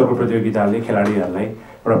प्रादेशिक स्तरको प्रतियोगिताले खेलाडीहरूलाई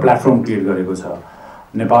एउटा प्लेटफर्म क्रिएट गरेको छ।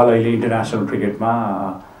 नेपाल अहिले इन्टरनेसनल क्रिकेटमा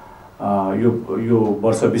यो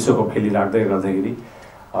वर्ष विश्वकप खेलिराख्दै गर्दाखेरि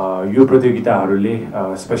यो प्रतियोगिताहरूले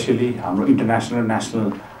स्पेसली हाम्रो इन्टरनेसनल नेसनल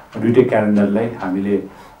दुईटै क्यालेन्डरलाई हामीले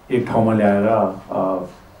एक ठाउँमा ल्याएर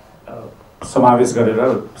समावेश गरेर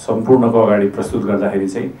सम्पूर्णको अगाडि प्रस्तुत गर्दाखेरि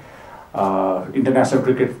चाहिँ इन्टरनेसनल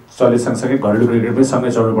क्रिकेट चले सँगसँगै घरेलु क्रिकेट पनि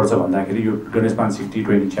सँगै चल्नुपर्छ भन्दाखेरि यो गणेशमान सिंह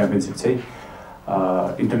T20 च्याम्पियनसिप चाहिँ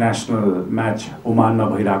इन्टरनेसनल म्याच ओमानमा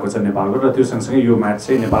भइरहेको छ नेपालको, र त्यो सँगसँगै यो म्याच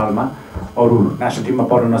चाहिँ नेपालमा अरू नेसनल टिममा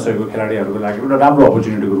पर्न नसकेको खेलाडीहरूको लागि एउटा राम्रो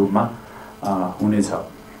अपर्च्युनिटीको रूपमा हुनेछ।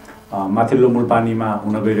 माथिल्लो मूलपानीमा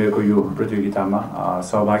हुन गइरहेको यो प्रतियोगितामा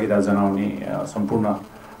सहभागिता जनाउने सम्पूर्ण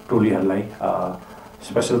टोलीहरूलाई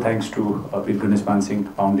special thanks to Bir Ganeshman Singh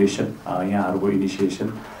foundation, यहाँहरूको इनिसिएसन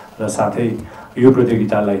र साथै यो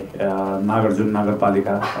प्रतियोगितालाई नागार्जुन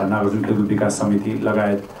नगरपालिका, नागार्जुन खेलकुद विकास समिति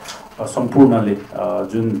लगायत सम्पूर्णले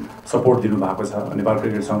जुन सपोर्ट दिनुभएको छ। नेपाल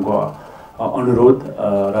क्रिकेट सङ्घको अनुरोध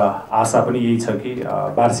र आशा पनि यही छ कि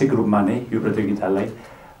वार्षिक रूपमा नै यो प्रतियोगितालाई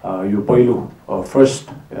यो पहिलो फर्स्ट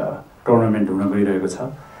टुर्नामेन्ट हुन गइरहेको छ।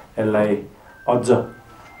 यसलाई अझ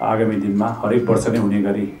आगामी दिनमा हरेक वर्ष नै हुने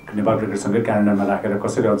गरी नेपाल क्रिकेट सङ्घकै क्यालेन्डरमा राखेर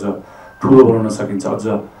कसरी अझ ठुलो बनाउन सकिन्छ, अझ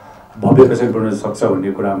भव्य कसरी बनाउन सक्छ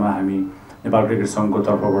भन्ने कुरामा हामी नेपाल क्रिकेट सङ्घको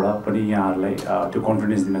तर्फबाट पनि यहाँहरूलाई त्यो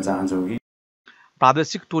कन्फिडेन्स दिन चाहन्छौँ कि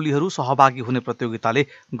प्रादेशिक टोलीहरू सहभागी हुने प्रतियोगिताले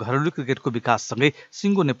घरेलु क्रिकेटको विकाससँगै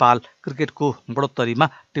सिङ्गो नेपाल क्रिकेटको बढोत्तरीमा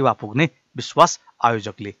टेवा पुग्ने विश्वास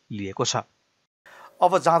आयोजकले लिएको छ।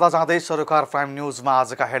 अब जाँदा जाँदै सरोकार प्राइम न्यूजमा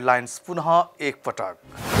आजका हेडलाइन्स पुनः एकपटक।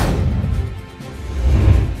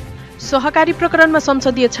 सहकारी प्रकरणमा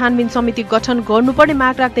संसदीय छानबिन समिति गठन गर्नुपर्ने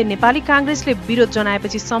माग राख्दै नेपाली कांग्रेसले विरोध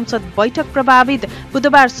जनाएपछि संसद बैठक प्रभावित,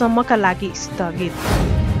 बुधबारसम्मका लागि स्थगित।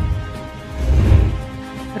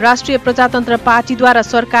 राष्ट्रिय प्रजातन्त्र पार्टीद्वारा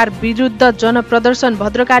सरकार विरुद्ध जनप्रदर्शन,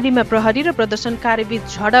 भद्रकालीमा प्रहरी र प्रदर्शनकारीबीच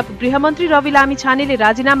झडप, गृहमन्त्री रवि लामिछानेले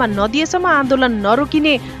राजीनामा नदिएसम्म आन्दोलन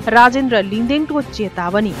नरोकिने राजेन्द्र लिङदेनको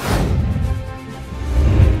चेतावनी।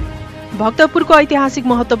 भक्तपुरको ऐतिहासिक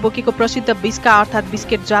महत्त्व बोकेको प्रसिद्ध बिस्का अर्थात्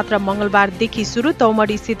बिस्किट जात्रा मंगलबारदेखि सुरु,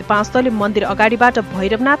 तौमडी स्थित 5 तले मन्दिर अगाडिबाट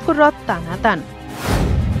भैरवनाथको रथ तानातान।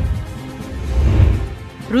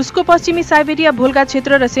 रुसको पश्चिमी साइबेरिया भोल्गा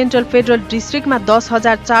क्षेत्र र सेन्ट्रल फेडरल डिस्ट्रिक्टमा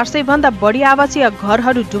 10,400 भन्दा बढी आवासीय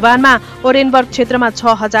घरहरू डुबानमा, ओरेनबर्ग क्षेत्रमा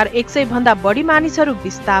 6,100 भन्दा बढी मानिसहरू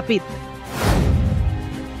विस्थापित।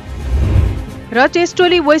 र टेस्ट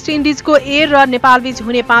टोली वेस्ट इन्डिजको ए र नेपालबीच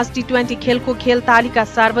हुने 5 T20 खेलको खेल तालिका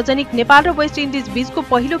सार्वजनिक, नेपाल र वेस्ट इन्डिज बीचको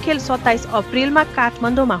पहिलो खेल 27 अप्रिलमा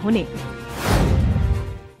काठमाडौँमा हुने।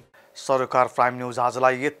 सरोकार प्राइम न्यूज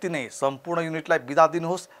आजलाई यति नै। सम्पूर्ण युनिटलाई बिदा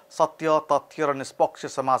दिनुहोस्। सत्य, तथ्य र निष्पक्ष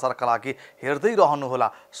समाचारका लागि हेर्दै रहनुहोला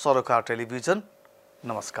सरोकार टेलिभिजन।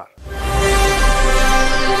 नमस्कार।